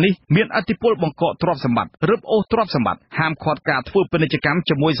ច្បាប់នេះមានឥទ្ធិពលបង្កកទ្រព្យសម្បត្តិរឹបអូសទ្រព្យសម្បត្តិហាមឃាត់ការធ្វើពាណិជ្ជកម្ម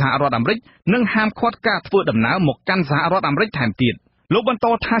ជាមួយសហរដ្ឋអាមេរិកនិងហាមឃាត់ការធ្វើដំណើរមកកាន់សហរដ្ឋអាមេរិកថែមទៀតលោកបន្ត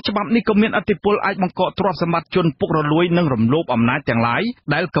ថាច្បាប់នេះក៏មានឥទ្ធិពលអាចបង្កកទ្រព្យសម្បត្តិជនពុករលួយនិងរំលោភអំណាចទាំងឡាយ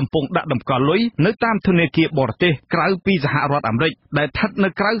ដែលកំពុងដាក់តម្កល់លុយនៅតាមធនាគារបរទេសក្រៅពីសហរដ្ឋអាមេរិកដែលស្ថិតនៅ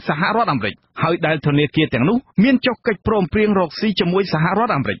ក្រៅសហរដ្ឋអាមេរិកហើយដែលធនាគារទាំងនោះមានចុះកិច្ចព្រមព្រៀងរកស៊ីជាមួយសហរដ្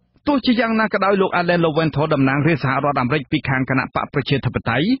ឋអាមេរិកទោះជាយ៉ាងណាក៏ដោយលោក Allen Lowenthal តំណាងរាស្ត្រសហរដ្ឋអាមេរិកពីខាងគណៈបកប្រជាធិប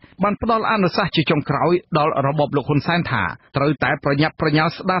តេយ្យបានផ្ដល់អនុសាសន៍ជាចុងក្រោយដល់របបលោកហ៊ុនសែនថាត្រូវតែប្រញាប់ប្រញា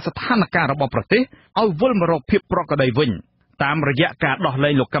ល់ស្ដារស្ថានភាពរបស់ប្រទេសឲ្យវិលមករកភាពប្រក្រតីវិញតាមរយៈការដោះលែ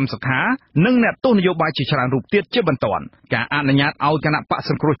ងលោកកឹមសុខានិងអ្នកទស្សនយោបាយជាច្រើនរូបទៀតជាបន្ទាន់ការអនុញ្ញាតឲ្យគណៈបក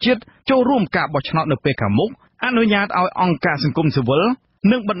សង្គ្រោះជាតិចូលរួមការបោះឆ្នោតនៅពេលខាងមុខអនុញ្ញាតឲ្យអង្គការសង្គមស៊ីវិល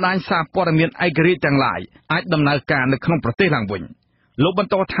និងបណ្ដាញសារព័ត៌មានឯករាជ្យទាំងឡាយអាចដំណើរការនៅក្នុងប្រទេសឡើងវិញលោកបន្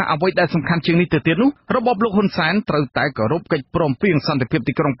តថាអ្វីដែលសំខាន់ជាងនេះទៅទៀតនោះរបបលោកហ៊ុនសែនត្រូវតែគោរពកិច្ចព្រមព្រៀងសន្តិភាព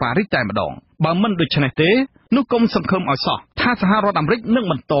ទីក្រុងប៉ារីសតែម្ដងបើមិនដូច្នេះទេនោះកុំសង្ឃឹមឲ្យសោះថាសហរដ្ឋអាមេរិកនឹង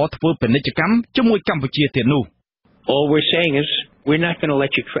បន្តធ្វើពាណិជ្ជកម្មជាមួយកម្ពុជាទៀតនោះAll we're saying is we're not going to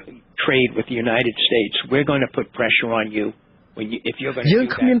let you trade with the United States. We're going to put pressure on you. If you're going to យើង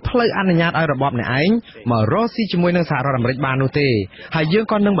គ្មានផ្លូវអនុញ្ញាតឲ្យរបបអ្នកឯងមករកស៊ីជាមួយនឹងសហរដ្ឋអាមេរិកបាននោះទេហើយយើង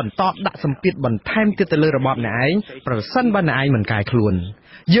ក៏នឹងបន្តដាក់សម្ពាធបន្ថែមទៀតទៅលើរបបអ្នកឯងប្រសិនបើអ្នកឯងមិនកែខ្លួន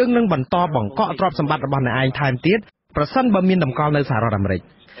យើងនឹងបន្តបង្កកទ្រព្យសម្បត្តិរបស់អ្នកឯងថែមទៀតប្រសិនបើមានតម្កល់នៅសហរដ្ឋអាមេរិក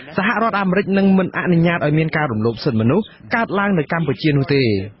សហរដ្ឋអាមេរិកនឹងមិនអនុញ្ញាតឲ្យមានការរំលោភសិទ្ធិមនុស្សកើតឡើងនៅកម្ពុជានោះទេ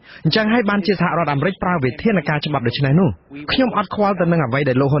អញ្ចឹងហើយបានជាសហរដ្ឋអាមេរិកប្រើវិធានការច្បាប់ដូចនេះនោះខ្ញុំអត់ខ្វល់ទៅនឹងអ្វី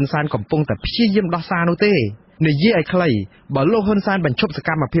ដែលលោកហ៊ុនសែនកំពុងតែព្យាយាមដោះសារនោះទេនិយាយឲ្យខ្លីបើលោកហ៊ុនសែនបញ្ឈប់សក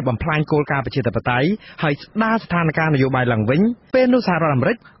ម្មភាពបំផ្លាញគោលការណ៍ប្រជាធិបតេយ្យហើយស្ដារស្ថានភាពនយោបាយឡើងវិញពេលនោះសហរដ្ឋអាមេ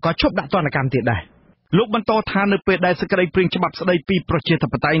រិកក៏ឈប់ដាក់ទណ្ឌកម្មទៀតដែរ លោកបន្តថានៅពេលដែលសេចក្តីព្រាងច្បាប់ស្តីពីប្រជាធិ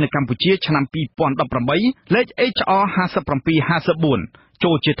បតេយ្យនៅកម្ពុជាឆ្នាំ2018លេខ HR 5754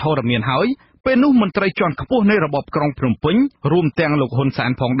ចូលជាធរមានហើយពេលនោះមន្ត្រីជាន់ខ្ពស់នៃរបបក្រុងភ្នំពេញរួមទាំងលោកហ៊ុនសែ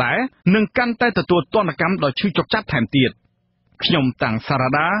នផងដែរនឹងកាន់តែទទួលទណ្ឌកម្មដ៏ឈឺចុកចាប់ថែមទៀតខ្ញុំតាំងសារ៉ា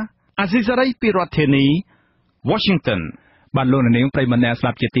ដាអាស៊ីសេរីពីរដ្ឋធានី Washington បានលោកនាងប្រិមម្នាក់ស្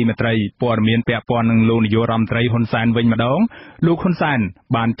ដាប់ជាទីមេត្រីព័ត៌មានពាក់ព័ន្ធនឹងលោកនាយករដ្ឋមន្ត្រីហ៊ុនសែនវិញម្ដងលោកហ៊ុនសែន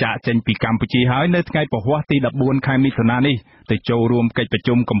បានចាកចេញពីកម្ពុជាហើយនៅថ្ងៃពហុទី14ខែមិថុនានេះទៅចូលរួមកិច្ចប្រ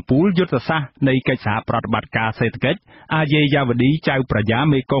ជុំកំពូលយុទ្ធសាស្ត្រនៃកិច្ចសហប្រតិបត្តិការសេដ្ឋកិច្ចអាយាយាវឌីចៅប្រយ៉ា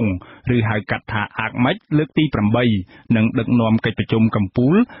មេគង្គឬហៅកាត់ថាអាកម៉ាច់លើកទី8និងដឹកនាំកិច្ចប្រជុំកំពូ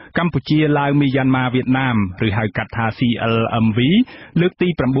លកម្ពុជាឡាវមីយ៉ាន់ម៉ាវៀតណាមឬហៅកាត់ថា CLMV លើកទី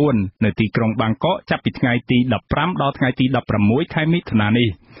9នៅទីក្រុងបាងកកចាប់ពីថ្ងៃទី15ដល់ថ្ងៃទី16ខែមិថុនានេះ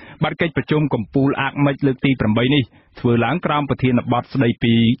បាត់កិច្ចប្រជុំកំពូលអាកម៉ាច់លើកទី8នេះធ្វើឡើងក្រោមប្រធានបទស្ដី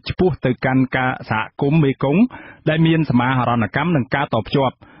ពីចំពោះទៅកាន់ការសហគមន៍មេគង្គដែលមានសមាហរណកម្មនិងការតភ្ជា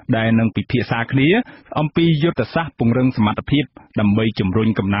ប់ដែលនឹងពិភាក្សាគ្នាអំពីយុទ្ធសាស្ត្រពង្រឹងសមត្ថភាពដើម្បីជំរុញ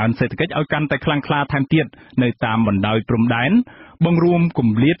កំណើនសេដ្ឋកិច្ចឲ្យកាន់តែខ្លាំងក្លាថែមទៀតនៅតាមបណ្ដោយព្រំដែនបង្រួមគ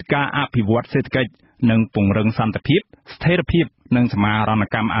ម្លាតការអភិវឌ្ឍសេដ្ឋកិច្ចនិងពង្រឹងសន្តិភាពស្ថិរភាពនិងសមាហរណ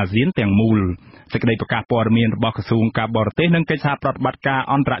កម្មអាស៊ានទាំងមូលសេចក្តីប្រកាសព័ត៌មានរបស់ក្រសួងការបរទេសនិងកិច្ចសហប្រតិបត្តិការ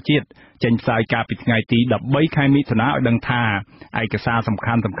អន្តរជាតិចេញផ្សាយកាលពីថ្ងៃទី13ខែមិថុនាឲ្យដឹងថាឯកសារសំ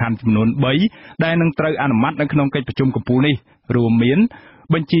ខាន់ៗចំនួន3ដែលនឹងត្រូវអនុម័តនៅក្នុងកិច្ចប្រជុំកំពូលនេះរួមមាន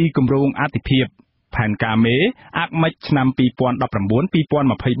បញ្ជីគម្រោងអាទិភាពផែនការមេអាកម៉ាច់ឆ្នាំ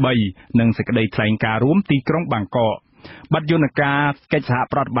2019-2023និងសេចក្តីថ្លែងការណ៍រួមទីក្រុងបាងកកប័ណ្ណយន្តការកិច្ចសហ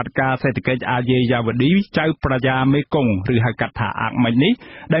ប្រតិបត្តិការសេដ្ឋកិច្ចអាយាយាវឌីចៅប្រយ៉ាមេគង្គឬហៅកាត់ថាអាកម៉ាច់នេះ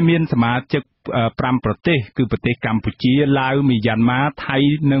ដែលមានសមាជិក5ប្រទេសគឺប្រទេសកម្ពុជាឡាវមីយ៉ាន់ម៉ាថៃ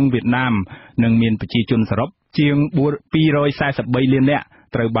និងវៀតណាមនិងមានប្រជាជនសរុបជាង243លាននាក់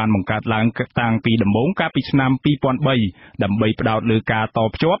ត្រូវបានបង្កើតឡើងតាំងពីដំបូងកាលពីឆ្នាំ2003ដើម្បីផ្ដោតលើការត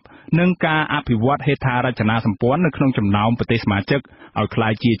ភ្ជាប់និងការអភិវឌ្ឍហេដ្ឋារចនាសម្ព័ន្ធនៅក្នុងចំណោមប្រទេសសមាជិកឲ្យក្លា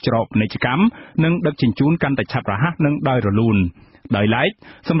យជាច្រកពាណិជ្ជកម្មនិងដឹកជញ្ជូនកាន់តែឆាប់រហ័សនិងដោយរលូនដោយឡែក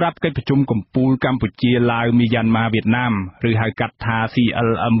សម្រាប់កិច្ចប្រជុំកំពូលកម្ពុជាឡាវមីយ៉ាន់ម៉ាវៀតណាមឬហៅកាត់ថា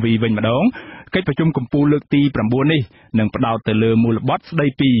CLMV វិញម្ដងកិច្ចប្រជុំកំពូលលើកទី9នេះនឹងផ្ដោតទៅលើមូលបត់ស្ដី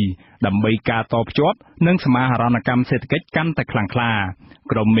ពីដើម្បីការតភ្ជាប់និងសមាហរណកម្មសេដ្ឋកិច្ចកាន់តែខ្លាំងក្លា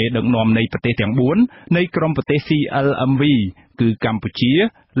ក្រុមមេដឹកនាំនៃប្រទេសទាំង4នៃក្រុមប្រទេស CLMV គឺកម្ពុជា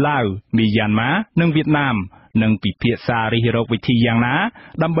ឡាវមីយ៉ាន់ម៉ានិងវៀតណាមនឹងពិភាក្សារិះរកវិធីយ៉ាងណា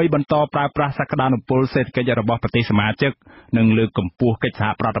ដើម្បីបន្តប្រើប្រាស់សក្តានុពលសេដ្ឋកិច្ចរបស់ប្រទេសសមាជិកនិងលើកកម្ពស់កិច្ចសហ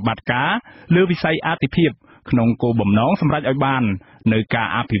ប្រតិបត្តិការលើវិស័យអាទិភាពក្នុងគោលបំណងសម្រេចឲ្យបាននៅការ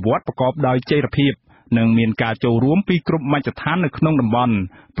អភិវឌ្ឍប្រកបដោយចីរភាពនិងមានការចូលរួមពីគ្រប់មជ្ឈដ្ឋាននៅក្នុងតំបន់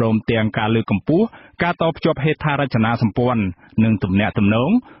ព្រមទាំងការលើកកម្ពស់ការតភ្ជាប់ហេដ្ឋារចនាសម្ព័ន្ធនិងទំនាក់ទំនង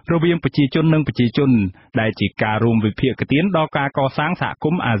រវាងប្រជាជននិងប្រជាជនដែលជាការរួមវិភាគទានដល់ការកសាងសហគ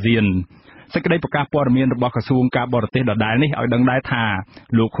មន៍អាស៊ានសេចក្តីប្រកាសព័ត៌មានរបស់ក្រសួងការបរទេសដដែលនេះឲ្យដឹងដែរថា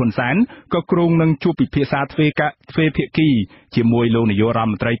លោកហ៊ុនសែនក៏គ្រោងនឹងជួបពិភាក្សាទ្វេភាគីជាមួយលោកនាយករដ្ឋ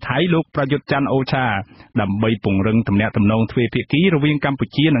មន្ត្រីថៃលោកប្រយុទ្ធច័ន្ទអូឆាដើម្បីពង្រឹងទំនាក់ទំនងទ្វេភាគីរវាងកម្ពុ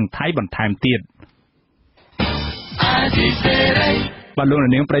ជានិងថៃបន្ថែមទៀតបាទលោក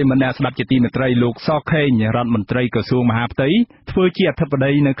នាងប្រិយមិត្តអ្នកស្ដាប់ជាទីមេត្រីលោកសខេងរដ្ឋមន្ត្រីក្រសួងមហាផ្ទៃធ្វើជាអធិប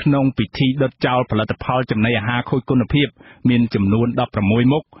តីនៅក្នុងពិធីដុតចោលផលិតផលចំណីអាហារខូចគុណភាពមានចំនួន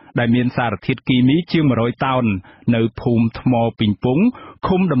16មុខដែលមានសារធាតុគីមីជាង100តោននៅភូមិថ្មពីងពុង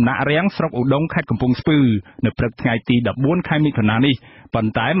ឃុំដំណាក់រាំងស្រុកឧដុង្គខេត្តកំពង់ស្ពឺនៅព្រឹកថ្ងៃទី14ខែមិថុនានេះប៉ុ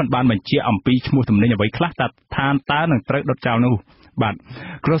ន្តែមិនបានបញ្ជាក់អំពីឈ្មោះទំនិញអ្វីខ្លះតើនឹងត្រូវដុតចោលនោះបាទ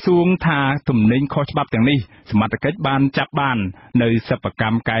ក្រសួងថាទំនិញខុសច្បាប់ទាំងនេះសមត្ថកិច្ចបានចាប់បាននៅសិប្បក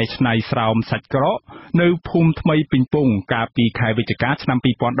ម្មកែច្នៃស្រោមសាច់ក្រកនៅភូមិថ្មីពីងពុងកាលពីខែវិច្ឆិកាឆ្នាំ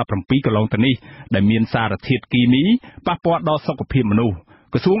2017កន្លងទៅនេះដែលមានសារធាតុគីមីប៉ះពាល់ដល់សុខភាពមនុស្ស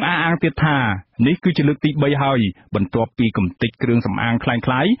ក្រសួងអះអាងទៀតថានេះគឺជាលើកទី3ហើយបន្ទាប់ពីគំនិតគ្រឿងសម្អាងคล้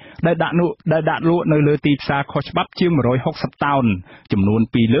ายៗដែលដាក់លក់នៅលើទីផ្សារខុសច្បាប់ជាង160តោនចំនួន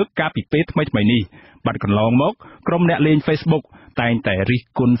2លើកកាលពីពេលថ្មីៗនេះបាត់កន្លងមកក្រុមអ្នកលេង Facebook តែងតែរិះ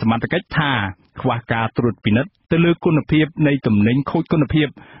គន់សមត្ថកិច្ចថាខ្វះការត្រួតពិនិត្យទៅលើគុណភាពនៃទំនិញខូចគុណភាព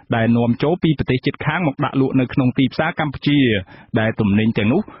ដែលនាំចូលពីប្រទេសជិតខាងមកដាក់លក់នៅក្នុងទីផ្សារកម្ពុជាដែលទំនិញទាំង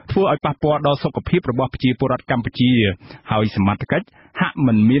នោះធ្វើឲ្យប៉ះពាល់ដល់សុខភាពរបស់ប្រជាពលរដ្ឋកម្ពុជាហើយសមត្ថកិច្ចហាក់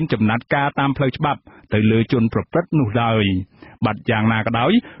មិនមានចំណាត់ការតាមផ្លូវច្បាប់ទៅលើជនប្រព្រឹត្តនោះឡើយបាត់យ៉ាងណាក៏ដោ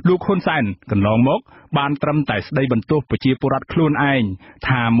យលោកហ៊ុនសែនកន្លងមកបានត្រឹមតែស្ដីបន្ទោសប្រជាពលរដ្ឋខ្លួនឯង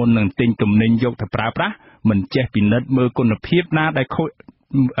ថាមុននឹងទិញទំនិញយកទៅប្រើប្រាស់មិនចេះពិនិត្យមើលគុណភាពណាដែលខូច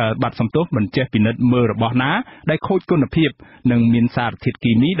បាត់សំទោសមិនចេះពិនិត្យមើលរបស់ណាដែលខូចគុណភាពនិងមានសារធាតុ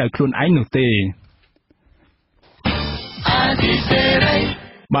គីមីដោយខ្លួនឯងនោះទេ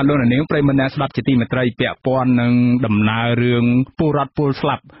បាទលោកនាងប្រិយមិត្តអ្នកស្ដាប់ជាទីមេត្រីពាក់ព័ន្ធនឹងដំណើររឿងពលរដ្ឋពលស្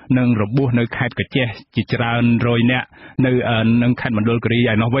លាប់និងរបួសនៅខេត្តកោះចេះជាច្រើនរយនាក់នៅនឹងខេត្តមណ្ឌលគិរី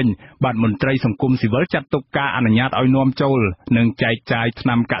ឯណោះវិញបាទមន្ត្រីសង្គមស៊ីវិលចាត់ទុកការអនុញ្ញាតឲ្យនាំចូលនិងចែកចាយថ្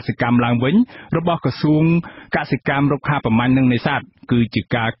នាំកសិកម្មឡើងវិញរបស់ក្រសួងកសិកម្មរុក្ខាប្រមាញ់និងនេសាទគឺជា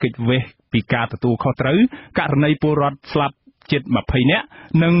ការគេចវេះពីការទទួលខុសត្រូវករណីពលរដ្ឋស្លាប់ជិត20នាក់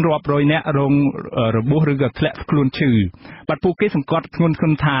និងរាប់រយនាក់រងរបួសឬក៏ធ្លាក់ខ្លួនឈឺបាទពួកគេសង្កត់ធ្ងន់ធ្ង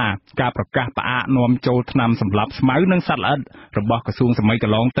រថាការប្រកាសផ្អាកនាំចូលថ្នាំសម្លាប់ស្មៅនិងសត្វល្អិតរបស់ក្រសួងសម័យក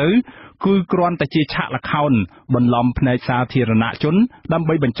ន្លងទៅគឺគ្រាន់តែជាឆាកល្ខោនបន្លំភ្នែកសាធារណជនដើម្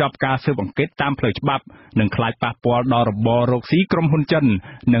បីបញ្ចប់ការស៊ើបអង្កេតតាមផ្លូវច្បាប់និងខ្លាចប៉ះពាល់ដល់របររកស៊ីក្រុមហ៊ុនចិន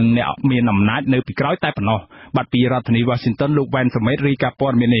និងអ្នកមានអំណាចនៅពីក្រោយតែប៉ុណ្ណោះបាទពីរដ្ឋធានី Washington លោកវ៉ែនសមេតរាយការណ៍ព័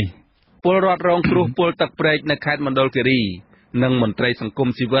ត៌មាននេះពលរដ្ឋរងគ្រោះពលទឹកព្រែកនៅខេត្តមណ្ឌលគិរីនិងមន្ត្រីសង្គម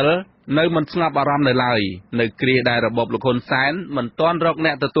ស៊ីវិលនៅមិនស្ងប់អារម្មណ៍នៅឡើយនៅគ្រាដែលរបបលោកហ៊ុនសែនមិនទាន់រកអ្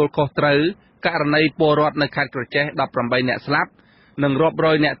នកទទួលខុសត្រូវករណីពលរដ្ឋនៅខេត្តក្រចេះ18អ្នកស្លាប់និងរាប់រ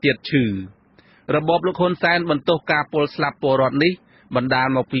យអ្នកទៀតឈឺរបបលោកហ៊ុនសែនបន្ទោសការពលស្លាប់ពលរដ្ឋនេះបណ្ដាល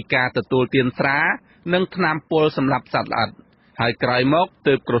មកពីការទទួលទានស្រានិងថ្នាំពុលសម្រាប់សត្វល្អិតហើយក្រោយមក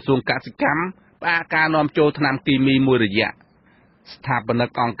ទើបក្រសួងកសិកម្មផ្អាកការនាំចូលថ្នាំគីមីមួយរយៈស្ថាបនិក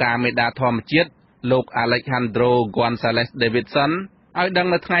អង្គការមេដាធម្មជាតិលោក Alejandro Gonzalez Davidson ឲ្យដឹង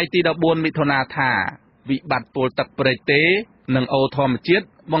នៅថ្ងៃទី14មិថុនាថាវិបត្តិពុលទឹកព្រែកទេនិងអូរធម្មជាតិ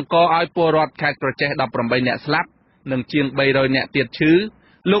បង្កឲ្យពលរដ្ឋខេត្តក្រចេះ18អ្នកស្លាប់និងជាង300អ្នកទៀតឈឺ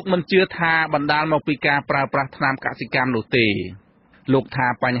លោកមិនជឿថាបណ្ដាលមកពីការប្រើប្រាស់ថ្នាំកសិកម្មនោះទេលោកថា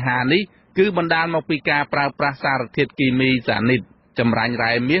បញ្ហានេះគឺបណ្ដាលមកពីការប្រើប្រាស់សារធាតុគីមីសានីតចម្រាញ់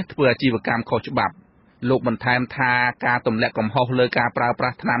រ៉ែមាសធ្វើអាជីវកម្មខុសច្បាប់លោកបន្ថែមថាការទម្លាក់កំហុសលើការប្រើប្រា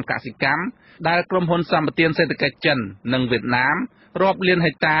ស់ថ្នាំកសិកម្មដែលក្រុមហ៊ុនសម្បទានសេដ្ឋកិច្ចចិននិងវៀតណាមរាប់លាន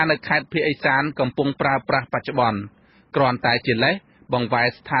ហិកតានៅខេត្តភាគឦសានកំពុងប្រើប្រាស់បច្ចុប្បន្នគ្រាន់តែជាលេសបង្វែរ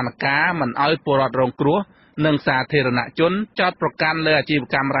ស្ថានភាពមិនឲ្យពលរដ្ឋរងគ្រោះនិងសាធារណជនចោទប្រកាន់លើអាជីវ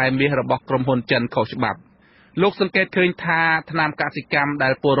កម្មរ៉ែមាសរបស់ក្រុមហ៊ុនចិនខុសច្បាប់លោកសង្កេតឃើញថាថ្នាំកសិកម្មដែ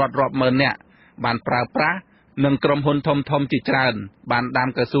លពលរដ្ឋរាប់ម៉ឺននាក់បានប្រើប្រាស់និងក្រុមហ៊ុនធំៗជាច្រើនបានដាំ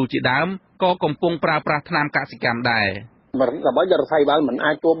កៅស៊ូជាដើមក៏កំពុងប្រើប្រាស់ថ្នាំកសិកម្មដែរដើម្បីរដ្ឋាភិបាលមិន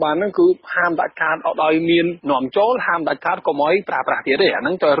អាចធ្វើបានហ្នឹងគឺហាមដាច់ខាតអត់ឲ្យមាននាំចូលហាមដាច់ខាតកុំឲ្យប្រើប្រាស់ទៀតទេអាហ្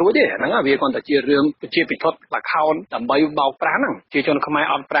នឹងទៅរួចទេអាហ្នឹងវាគ្រាន់តែជារឿងជាពិធដ្ឋលខោនដើម្បីបោកប្រាស់ហ្នឹងជាជនខ្មែរ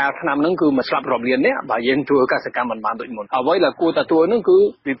អត់ប្រើថ្នាំហ្នឹងគឺមិនស្លាប់រាប់លាននេះបើយើងធ្វើកសិកម្មមិនបានដូចមុនអ្វីដែលគួរទទួលហ្នឹងគឺ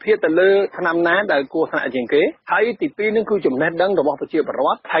វិភាគទៅលើថ្នាំណាដែលគួរថ្នាក់ជាងគេហើយទី2ហ្នឹងគឺចំណេះដឹងរបស់ប្រជាពលរ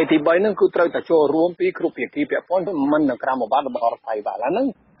ដ្ឋហើយទី3ហ្នឹងគឺត្រូវតែចូលរួមពីគ្រប់ភាគីពាក់ព័ន្ធមិននៅក្រោមអាវ៉ាត់របស់រដ្ឋាភិបាលហ្នឹង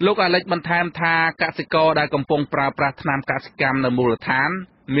លោកអាលិចបន្ថែមថាកសិករដែលកំពុងប្រើប្រាស់ថ្នាំកសិកម្មនៅមូលដ្ឋាន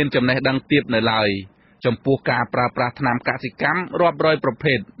មានចំណេះដឹងទាបនៅឡើយចំពោះការប្រើប្រាស់ថ្នាំកសិកម្មរាប់រយប្រ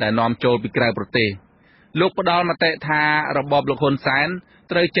ភេទដែលនាំចូលពីក្រៅប្រទេសលោកផ្ដល់មតិថារបបលោកហ៊ុនសែន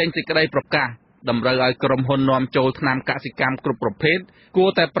ត្រូវចេញសេចក្តីប្រកាសតម្រូវឲ្យក្រុមហ៊ុននាំចូលថ្នាំកសិកម្មគ្រប់ប្រភេទគួរ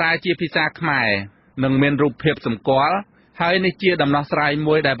តែប្រើជាភាសាខ្មែរនិងមានរូបភាពសម្គាល់ហើយនេះជាដំណោះស្រាយ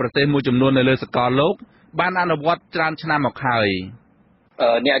មួយដែលប្រទេសមួយចំនួននៅលើសកលលោកបានអនុវត្តច្រើនឆ្នាំមកហើយ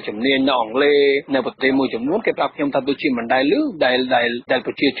អ្នកជំនាញនៅអង់គ្លេសនៅប្រទេសមួយចំនួនគេប្រាប់ខ្ញុំថាដូចជាមិនដែលឮដែល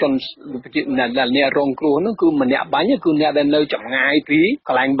ប្រជាជនដែលអ្នករងគ្រោះហ្នឹងគឺម្នាក់បាញ់គឺអ្នកដែលនៅចម្ងាយពីក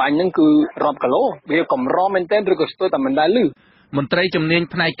ន្លែងបាញ់ហ្នឹងគឺរាប់គីឡូវាកម្រមែនទែនឬក៏ស្ទើរតែមិនដែលឮមន្ត្រីជំនាញ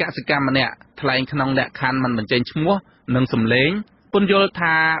ផ្នែកកសិកម្មម្នាក់ថ្លែងក្នុងលក្ខខណ្ឌមិនបញ្ចេញឈ្មោះនិងសម្លេងពន្យល់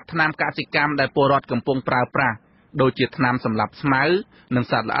ថាថ្នាំកសិកម្មដែលពលរដ្ឋកំពុងប្រើប្រាស់ដូចជាថ្នាំសម្លាប់ស្មៅនិង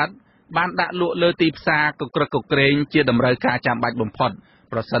សត្វល្អិតបានដាក់លក់លើទីផ្សារកក្រឹកកក្រែងជាតម្រូវការចាំបាច់បំផុត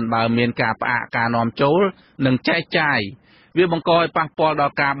ប្រសិនបើមានការផ្អាកការនាំចូលនិងចែកចាយវាបង្កឲ្យប៉ះពាល់ដ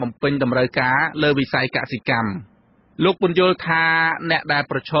ល់ការបំពេញតម្រូវការលើវិស័យកសិកម្មលោកពន្យល់ថាអ្នកដែល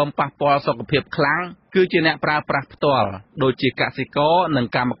ប្រឈមប៉ះពាល់សុខភាពខ្លាំងគឺជាអ្នកប្រើប្រាស់ផ្ទាល់ដូចជាកសិករនិង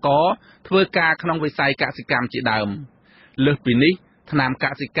កម្មករធ្វើការក្នុងវិស័យកសិកម្មជាដើមលើសពីនេះថ្នាំក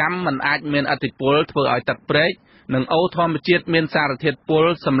សិកម្មមិនអាចមានឥទ្ធិពលធ្វើឲ្យទឹកព្រែកនិងអូរធម្មជាតិមានសារធាតុពុល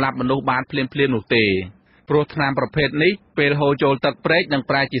សម្រាប់មនុស្សបានភ្លាមៗនោះទេព្រោះថ្នាំប្រភេទនេះពេលហូរចូលទឹកព្រែកនឹង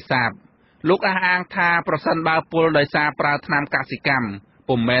ប្រែជាសាបលោកអះអាងថាប្រសិនបើពុលដោយសារប្រើថ្នាំកសិកម្ម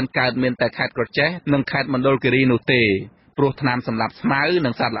ពុំមែនកើតមានតែខេត្តក្រចេះនិងខេត្តមណ្ឌលគិរីនោះទេព្រោះថ្នាំសម្លាប់ស្មៅនិ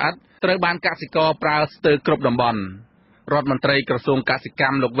ងសត្វល្អិតត្រូវបានកសិករប្រើស្ទើរគ្រប់តំបន់រដ្ឋមន្ត្រីក្រសួងកសិក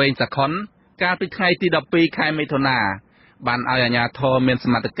ម្មលោកវែងសាខុនកាលពីថ្ងៃទី12ខែមិថុនាបានឲ្យអាជ្ញាធរមានស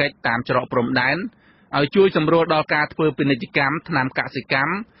មត្ថកិច្ចតាមច្រកព្រំដែនឲ្យជួយសម្រួលដល់ការធ្វើពាណិជ្ជកម្មថ្នាំកសិកម្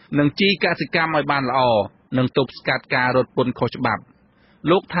មនិងជីកសិកម្មឲ្យបានល្អនិងទប់ស្កាត់ការរត់ពន្ធខុសច្បាប់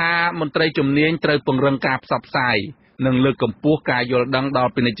លោកថាមន្ត្រីជំនាញត្រូវពង្រឹងការផ្សព្វផ្សាយនិងលើកកម្ពស់ការយល់ដឹងដ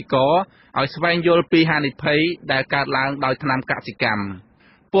ល់ពាណិជ្ជករឲ្យស្វែងយល់ពីហានិភ័យដែលកើតឡើងដោយថ្នាំកសិកម្ម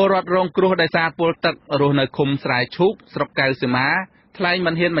ពលរដ្ឋរងគ្រោះដោយសារពុលទឹករស់នៅឃុំស្រែឈូកស្រុកកៅសីមា ថ្លែង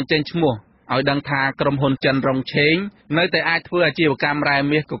មិនហ៊ានបញ្ចេញឈ្មោះឲ្យដឹងថាក្រុមហ៊ុនចិនរងឆេងនៅតែអាចធ្វើអាជីវកម្មរ៉ែ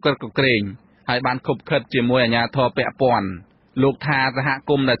មាសកកិតកក្រែងហើយបានខុបខិតជាមួយអាជ្ញាធរពាក់ព័ន្ធលោកថាសហ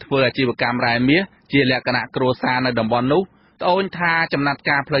គមន៍ដែលធ្វើអាជីវកម្មរ៉ែមាសជាលក្ខណៈគ្រួសារនៅតំបន់នោះត្អូញថាចំណាត់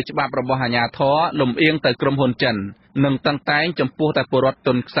ការផ្លូវច្បាប់របស់អាជ្ញាធរលំអៀងទៅក្រុមហ៊ុនចិននិងតឹងតែងចំពោះតែពលរដ្ឋ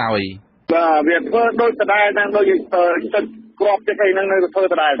ទុនខ្សោយបាទវាធ្វើដូចដដែលហ្នឹងដូចទឹកក្របទឹកអីហ្នឹងនៅធ្វើ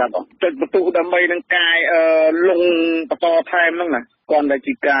ដដែលដែរបងទឹកបន្ទុះដើម្បីនឹងកាយលងបន្តថែមហ្នឹងណាគាត់តែ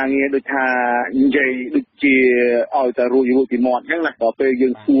ជាការងារដូចថានិយាយដូចជាឲ្យតែរួចពីមាត់អញ្ចឹងណាដល់ពេលយើ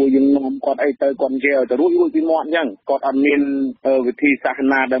ងសួរយើងនាំគាត់អីទៅគាត់និយាយឲ្យតែរួចពីមាត់អញ្ចឹងគាត់អត់មានវិធីសាស្ត្រ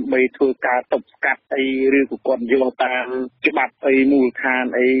ណាដើម្បីធ្វើការទប់ស្កាត់អីឬក៏គាត់យកតាមច្បាប់អីមូលដ្ឋាន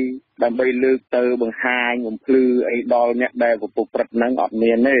អីដើម្បីលើកទៅបង្ហាញបំភ្លឺអីដល់អ្នកដែលប្រព្រឹត្តហ្នឹងអត់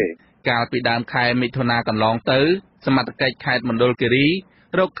មានទេកាលពីដើមខែមិថុនាកន្លងទៅសមត្ថកិច្ចខេត្តមណ្ឌលគិរី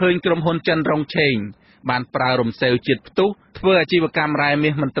រកឃើញក្រុមហ៊ុនចិនរងឆេងបានប្រើរំសេវជាតិផ្ទុះធ្វើអាជីវកម្មរ៉ែមា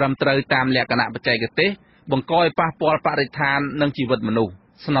សមិនត្រឹមត្រូវតាមលក្ខណៈបច្ចេកទេសបង្កឲ្យប៉ះពាល់បរិស្ថាននិងជីវិតមនុស្ស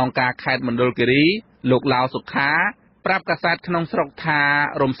ស្នងការខេត្តមណ្ឌលគិរីលោកឡាវសុខាប្រាប់កាសែតក្នុងស្រុកថា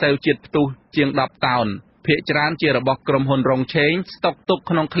រំសេវជាតិផ្ទុះជាង10តោនភាគច្រើនជារបស់ក្រុមហ៊ុនរងឆេងស្តុកទុក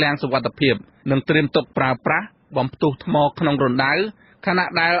ក្នុងឃ្លាំងសុវត្ថិភាពនិងត្រៀមទុកប្រើប្រាស់បំផ្ទុះថ្មក្នុងរណ្ដៅខណៈ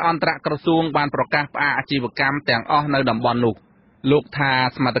ដែលអន្តរក្រសួងបានប្រកាសផ្អាកអាជីវកម្មទាំងអស់នៅតំបន់នោះលោកថា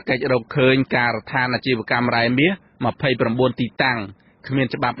សមត្ថកិច្ចរកឃើញការដ្ឋានអាជីវកម្មរ៉ែមាស29ទីតាំងគ្មាន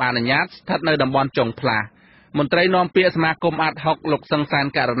ច្បាប់អនុញ្ញាតស្ថិតនៅតំបន់ចុងផ្លាស់មន្ត្រីនាំពាក្យសមាគមអាតហុកលោកសឹងសាន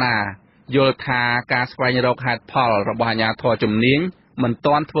ករណាយល់ថាការស្វែងរកហេតុផលរបស់អាជ្ញាធរជំនាញមិន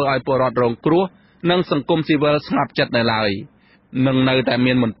ទាន់ធ្វើឲ្យពលរដ្ឋរងគ្រោះនិងសង្គមស៊ីវិលស្ងប់ចិត្តនៅឡើយនឹងនៅតែ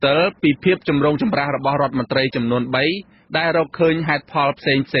មានមន្ទិលពីភាពចម្រូងចម្រាសរបស់រដ្ឋមន្ត្រីចំនួន3ដែលរកឃើញហេតុផលផ្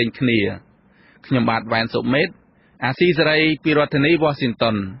សេងគ្នាខ្ញុំបាទវ៉ែនសុមេតអាស៊ីសេរីពីរដ្ឋធានី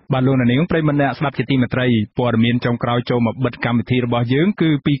Washington បាទលោកនាងប្រិយមិត្តអ្នកស្ដាប់ជាទីមេត្រីព័ត៌មានចុងក្រោយចូលមកបិទកម្មវិធីរបស់យើងគឺ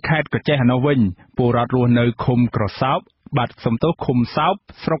ពីខេត្តកោះចេះឯនោះវិញពលរដ្ឋរស់នៅឃុំក្រសោបបាទសំទោសឃុំសោប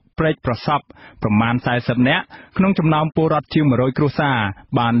ស្រុកព្រែកប្រសពប្រមាណ40នាក់ក្នុងចំណោមពលរដ្ឋជាង100គ្រួសារ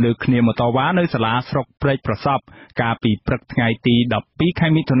បានលើកគ្នាមកតវ៉ានៅសាលាស្រុកព្រែកប្រសពកាលពីព្រឹកថ្ងៃទី12ខែ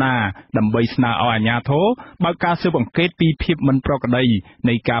មិថុនាដើម្បីស្នើឲ្យអាជ្ញាធរបើកការស៊ើបអង្កេតពីភាពមិនប្រក្រតី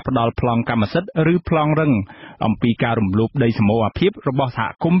នៃការផ្ដាល់ប្លង់កម្មសិទ្ធិឬប្លង់រឹងអំពីការរំលោភដីសមូហភាពរបស់សហ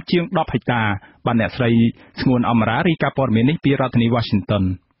គមន៍ជាង10ហិកតាបាទអ្នកស្រីស្ងួនអមរារាយការណ៍ព័ត៌មាននេះពីរដ្ឋធានី Washington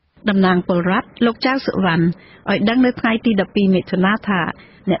តំណាងពលរដ្ឋលោកចៅសុវណ្ណឲ្យដឹងនៅថ្ងៃទី12មិថុនាថា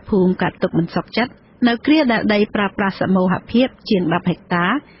អ្នកភូមិកាត់ទុកមិនសុខចិត្តនៅគ្រាដែលដីប្រើប្រាស់សមូហភាពជាង10ហិកតា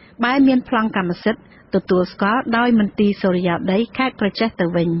បែរមានប្លង់កម្មសិទ្ធិទទួលស្គាល់ដោយមន្ទីរសុរិយោដីខេត្តក្រចេះទៅ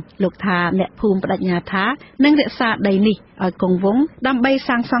វិញលោកថាអ្នកភូមិបដិញ្ញាថានឹងរក្សាដីនេះឲ្យគង់វង្សដើម្បី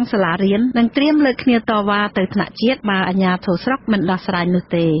សាងសង់សាលារៀននិងត្រៀមលើកគ្នាតវ៉ាទៅថ្នាក់ជាតិបើអាជ្ញាធរស្រុកមិនដោះស្រាយនោះ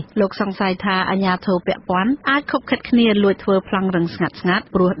ទេលោកសង្ស័យថាអាជ្ញាធរពាក់ព័ន្ធអាចខុបខិតគ្នាលួចធ្វើប្លង់រឹងស្ងាត់ៗ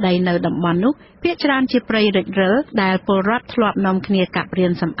ព្រោះដីនៅតំបន់នោះភាគច្រើនជាព្រៃរិចរិលដែលពលរដ្ឋធ្លាប់នាំគ្នាកាប់រៀ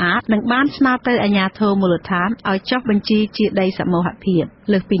នសម្អាតនិងបានស្នើទៅអាជ្ញាធរមូលដ្ឋានឲ្យចុះបញ្ជីជាដីសមូហភាព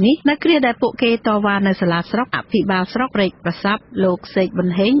លើសពីនេះនៅគ្រាដែលពួកគេតវ៉ានៅសាលាស្រុកអភិបាលស្រុកព្រែកប្រសពលោកសេកប៊ុន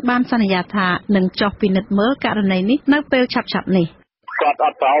ហេងបានសន្យាថានឹងចុះពិនិត្យមើលករណីនេះនៅពេលឆាប់ៗនេះគាត់អ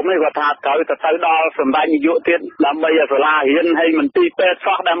ត់ប្រោមទេគាត់ថាត្រូវទៅដល់សម្ដេចនាយកទៀតដើម្បីឲ្យសាលារៀនឲ្យមន្ទីរពេទ្យ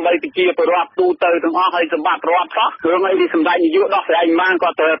សោះដើម្បីប្រជាពលរដ្ឋទូទៅទាំងអស់ឲ្យសម្បត្តិរដ្ឋសោះរឿងអីសម្ដេចនាយកដោះស្រាយបានគា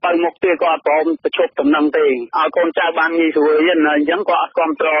ត់ទៅមុខទៀតគាត់អត់ប្រមប្រជុំដំណឹងទេឲ្យកូនចៅបានងាយស្រួលហ្នឹងអញ្ចឹងគាត់អត់គ្រ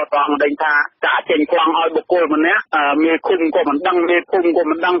ប់គ្រងត្រង់ដេញថាការចេញប្លង់ឲ្យបុគ្គលម្នាក់មេឃុំក៏មិនដឹងមេភូមិក៏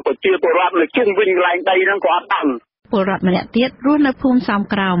មិនដឹងប្រជាពលរដ្ឋនៅជុំវិញកន្លែងដីហ្នឹងក៏អត់ដឹងពលរដ្ឋម្នាក់ទៀតរស់នៅភូមិសោម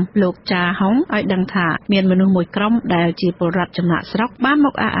ក្រោមលោកចាហុងឲ្យដឹងថាមានមនុស្សមួយក្រុមដែលជាពលរដ្ឋចំណាក់ស្រុកបានម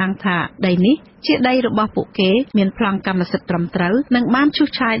កអះអាងថាដីនេះជាដីរបស់ពួកគេមានប្លង់កម្មសិទ្ធិត្រឹមត្រូវនិងបានឈូស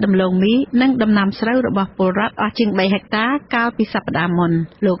ឆាយដំឡូងមីនិងដំណាំស្រូវរបស់ពលរដ្ឋអស់ជាង3ហិកតាកាលពីសប្តាហ៍មុន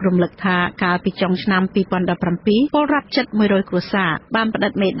លោករំលឹកថាកាលពីចុងឆ្នាំ2017ពលរដ្ឋជិត100គ្រួសារបានផ្តិ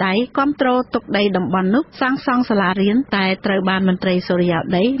តមេដាយគាំទ្រទុកដីតំបន់នោះសាងសង់សាលារៀនតែត្រូវបានមន្ត្រីសុរិយោ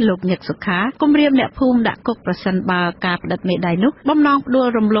ដីលោកញឹកសុខាគំរាមអ្នកភូមិដាក់គុកប្រសិនបើការផ្តិតមេដាយនោះបំណងផ្ដួល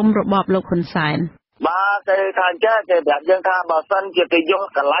រំលំរបបលោកហ៊ុនសែនបាទគេថាអញ្ចឹងគេប្រាប់យើងថាបើសិនជាគេយក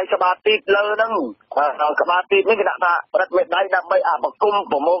កន្លែងក្បាលទីលើហ្នឹងក្បាលទីនេះគេដាក់ថាប្រតិមេដៃដើម្បីបង្គំ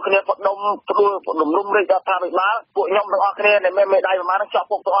ប្រមូលគ្នាផ្ដុំធ្វើរំលំរាជរដ្ឋាភិបាលពួកខ្ញុំទាំងអស់គ្នាដែលមានមេដៃប្រហែលជាប់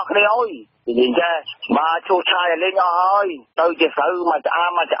ពុកទាំងអស់គ្នាហើយនិយាយចាបាទឈូសឆាយលេងអស់ហើយទៅជាស្រូវមកឆ្អា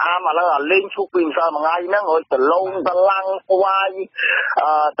មឥឡូវលេងឈូសពីម្សិលមួយថ្ងៃហ្នឹងហើយដលងដលាំងស្វាយ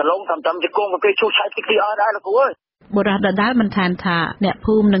ដលងតាមជាគង់គេឈូសឆាយទីអស់ដែរលោកគ្រូអើយបុរសដដែលបានថាអ្នក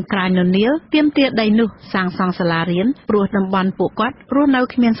ភូមិនឹងក្រាញននាលទាមទារដីនោះសាងសង់សាលារៀនព្រោះតំបន់ពួកគាត់រស់នៅ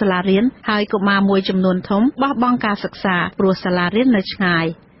គ្មានសាលារៀនហើយកុមារមួយចំនួនធំបោះបង់ការសិក្សាព្រោះសាលារៀននៅឆ្ងាយ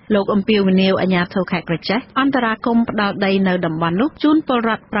លោកអំពាវនាវអាជ្ញាធរខេត្តក្រចេះអន្តរាគមន៍ផ្ដាល់ដីនៅតំបន់នោះជូនពលរ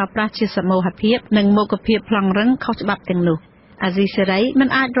ដ្ឋប្រើប្រាស់ជាសមូហភាពនិងមុខភាពប្លង់រឹងខុសច្បាប់ទាំងនោះអាស៊ីសេរីមិន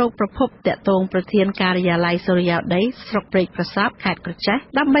អាចរកប្រភពតាក់ទងប្រធានការិយាល័យសូរិយោដីស្រុកព្រែកប្រសាទខេត្តក្រចេះ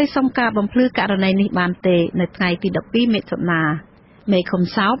ដើម្បីសុំការបំភ្លឺករណីនេះបានទេនៅថ្ងៃទី12មិថុនាមេឃុំ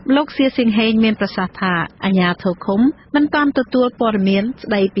សោបលោកសៀសៀងហេងមានប្រសាសន៍ថាអាជ្ញាធរឃុំមិនទាន់ទទួលព័ត៌មាន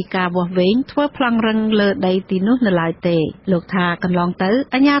ស្ដីពីការវាស់វែងធ្វើប្លង់រឹងលើដីទីនោះនៅឡើយទេលោកថាកន្លងទៅ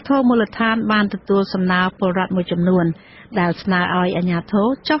អាជ្ញាធរមូលដ្ឋានបានទទួលសំណើពលរដ្ឋមួយចំនួនដែលស្នើឲ្យអាជ្ញាធរ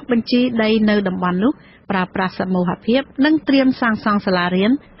ចុះបញ្ជីដីនៅតំបន់នោះប្រើប្រាស់សមូហភាពនិងត្រៀមសាងសង់សាលារៀ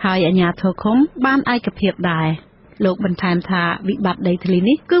នហើយអាជ្ញាធរឃុំបានឯកភាពដែរលោកបន្ថែមថាវិបត្តិដីធ្លី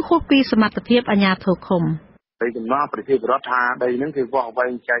នេះគឺហួសពីសមត្ថភាពអាជ្ញាធរឃុំដីចំណងប្រជាពលរដ្ឋថាដីហ្នឹងគឺវាស់វែ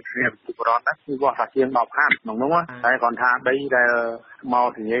ងចែកគ្នាប្រជាពលរដ្ឋណាគឺវាស់ថាជាង10ហាត់ក្នុងនោះតែគាត់ថាដីដែលមក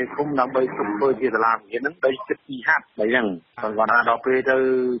ធានាគុំដើម្បីធ្វើជាសាលារៀនហ្នឹងដីចិត្ត2ហាត់ដីហ្នឹងគាត់ថាដល់ពេលទៅ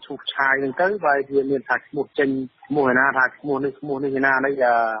ឈូសឆាយហ្នឹងទៅបែរជាមានថាឈ្មោះចេញឈ្មោះឯណាថាឈ្មោះនេះឯណានេះ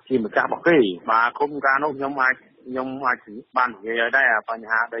ជាម្ចាស់របស់គេបាទគុំការនោះខ្ញុំអាចបាននិយាយឲ្យដែរបញ្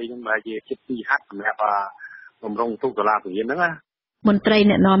ហាដីហ្នឹងបែរជាចិត្ត2ហាត់សម្រាប់បំរុងទុកសាលារៀនហ្នឹងណាមន្ត្រី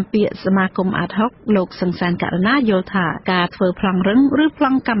អ្នកនាំពាក្យសមាគមអាត6លោកសង្សានករណាយល់ថាការធ្វើប្លង់រឹងឬប្ល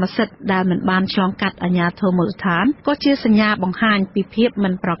ង់កម្មសិទ្ធិដែលមិនបានឆ្លងកាត់អាជ្ញាធរមូលដ្ឋានក៏ជាសញ្ញាបង្ហាញពីភាពមិ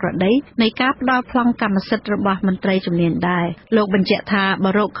នប្រក្រតីនៃការផ្ដល់ប្លង់កម្មសិទ្ធិរបស់មន្ត្រីជំនាញដែរលោកបញ្ជាក់ថា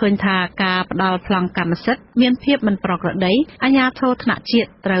បើរកឃើញថាការផ្ដល់ប្លង់កម្មសិទ្ធិមានភាពមិនប្រក្រតីអាជ្ញាធរថ្នាក់ជាតិ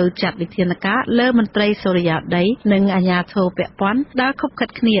ត្រូវចាត់វិធានការលើមន្ត្រីសូរិយោដីនិងអាជ្ញាធរពាក់ព័ន្ធដែលខុបខិត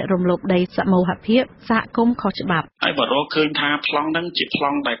គ្នារំលោភដីសមូហភាពសហគមន៍ខុសច្បាប់ហើយបើរកឃើញថាប្លង់នឹងជាប្ល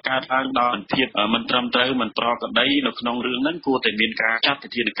ង់ដែលកើតឡើងដោយភាពមិនត្រឹមត្រូវមិនប្រក្រតីនៅក្នុងរឿងហ្នឹងគួរតែមានការចាត់វិ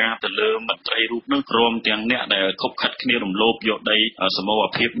ធានការទៅលើមន្ត្រីរូបនោះរួមទាំងអ្នកដែលខុបខិតគ្នារំលោភយកដីសមូហ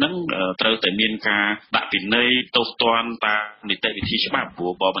ភាពហ្នឹងត្រូវតែមានការដាក់ពិន័យទោសទណ្ឌតាមនីតិវិធីច្បាប់ព្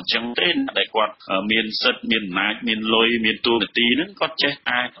រោះបើមិនចឹងទេដែលគាត់មានសិទ្ធិមានអំណាចមានលុយមានតួនាទីហ្នឹងគាត់ចេះ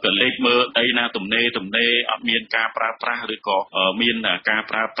អាចកលេចមើលដីណាទំនេរអត់មានការប្រើប្រាស់ឬក៏មានការ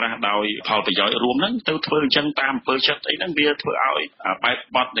ប្រើប្រាស់ដោយផលប្រយោជន៍រួមហ្នឹងទៅធ្វើអញ្ចឹងតាមអំពើចិត្តអីហ្នឹងវាធ្វើឲ្យបែប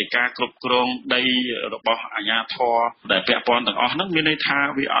បទនៃការគ្រប់គ្រងដីរបស់អាជ្ញាធរដែលពាក់ព័ន្ធទាំងអស់ហ្នឹងមានន័យថា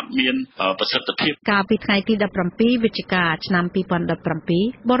វាអត់មានប្រសិទ្ធភាពកាលពីថ្ងៃទី17វិច្ឆិកាឆ្នាំ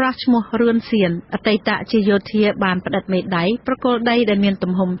2017បរិះឈ្មោះរឿនសៀនអតីតជាយោធាបានផ្តិតមេដៃប្រគល់ដីដែលមាន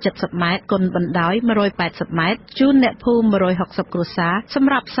ទំហំ70ម៉ែត្រគុណបណ្ដោយ180ម៉ែត្រជូនអ្នកភូមិ160គ្រួសារស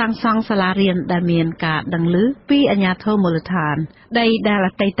ម្រាប់សាងសង់សាលារៀនដែលមានការដឹងឮពីអាជ្ញាធរមូលដ្ឋានដីដែលអ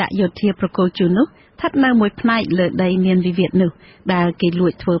តីតយោធាប្រគល់ជូននោះស្ថិតនៅមួយផ្នែកលើដីមានវិវាទនោះដែលគេលួ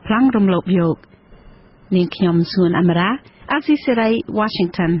ចធ្វើប្លង់រំលោភយកនាងខ្ញុំសួនអមរាអាស៊ីសេរី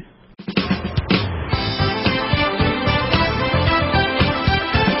Washington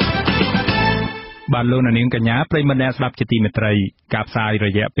បាទលោកនាងកញ្ញាប្រិយមិត្តអ្នកស្ដាប់ជាទីមេត្រីការផ្សាយរ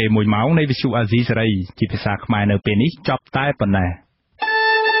យៈពេល1ម៉ោងនៃវិទ្យុអាស៊ីសេរីជាភាសាខ្មែរនៅពេលនេះចប់តែប៉ុណ្ណេះ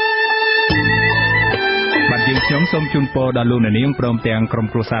បាទយើងខ្ញុំសូមជូនពរដល់លោកនាងព្រមទាំងក្រុម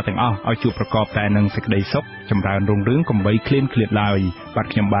គ្រួសារទាំងអស់ឲ្យជួបប្រកបតែនឹងសេចក្តីសុខចម្រើនរុងរឿងកុំបីឃ្លានឃ្លាតឡើយបាទ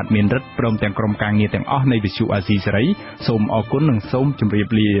ខ្ញុំបាទមានរិទ្ធព្រមទាំងក្រុមការងារទាំងអស់នៃវិទ្យុអាស៊ីសេរីសូមអរគុណនិងសូមជម្រាប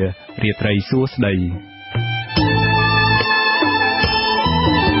លារាត្រីសួស្តី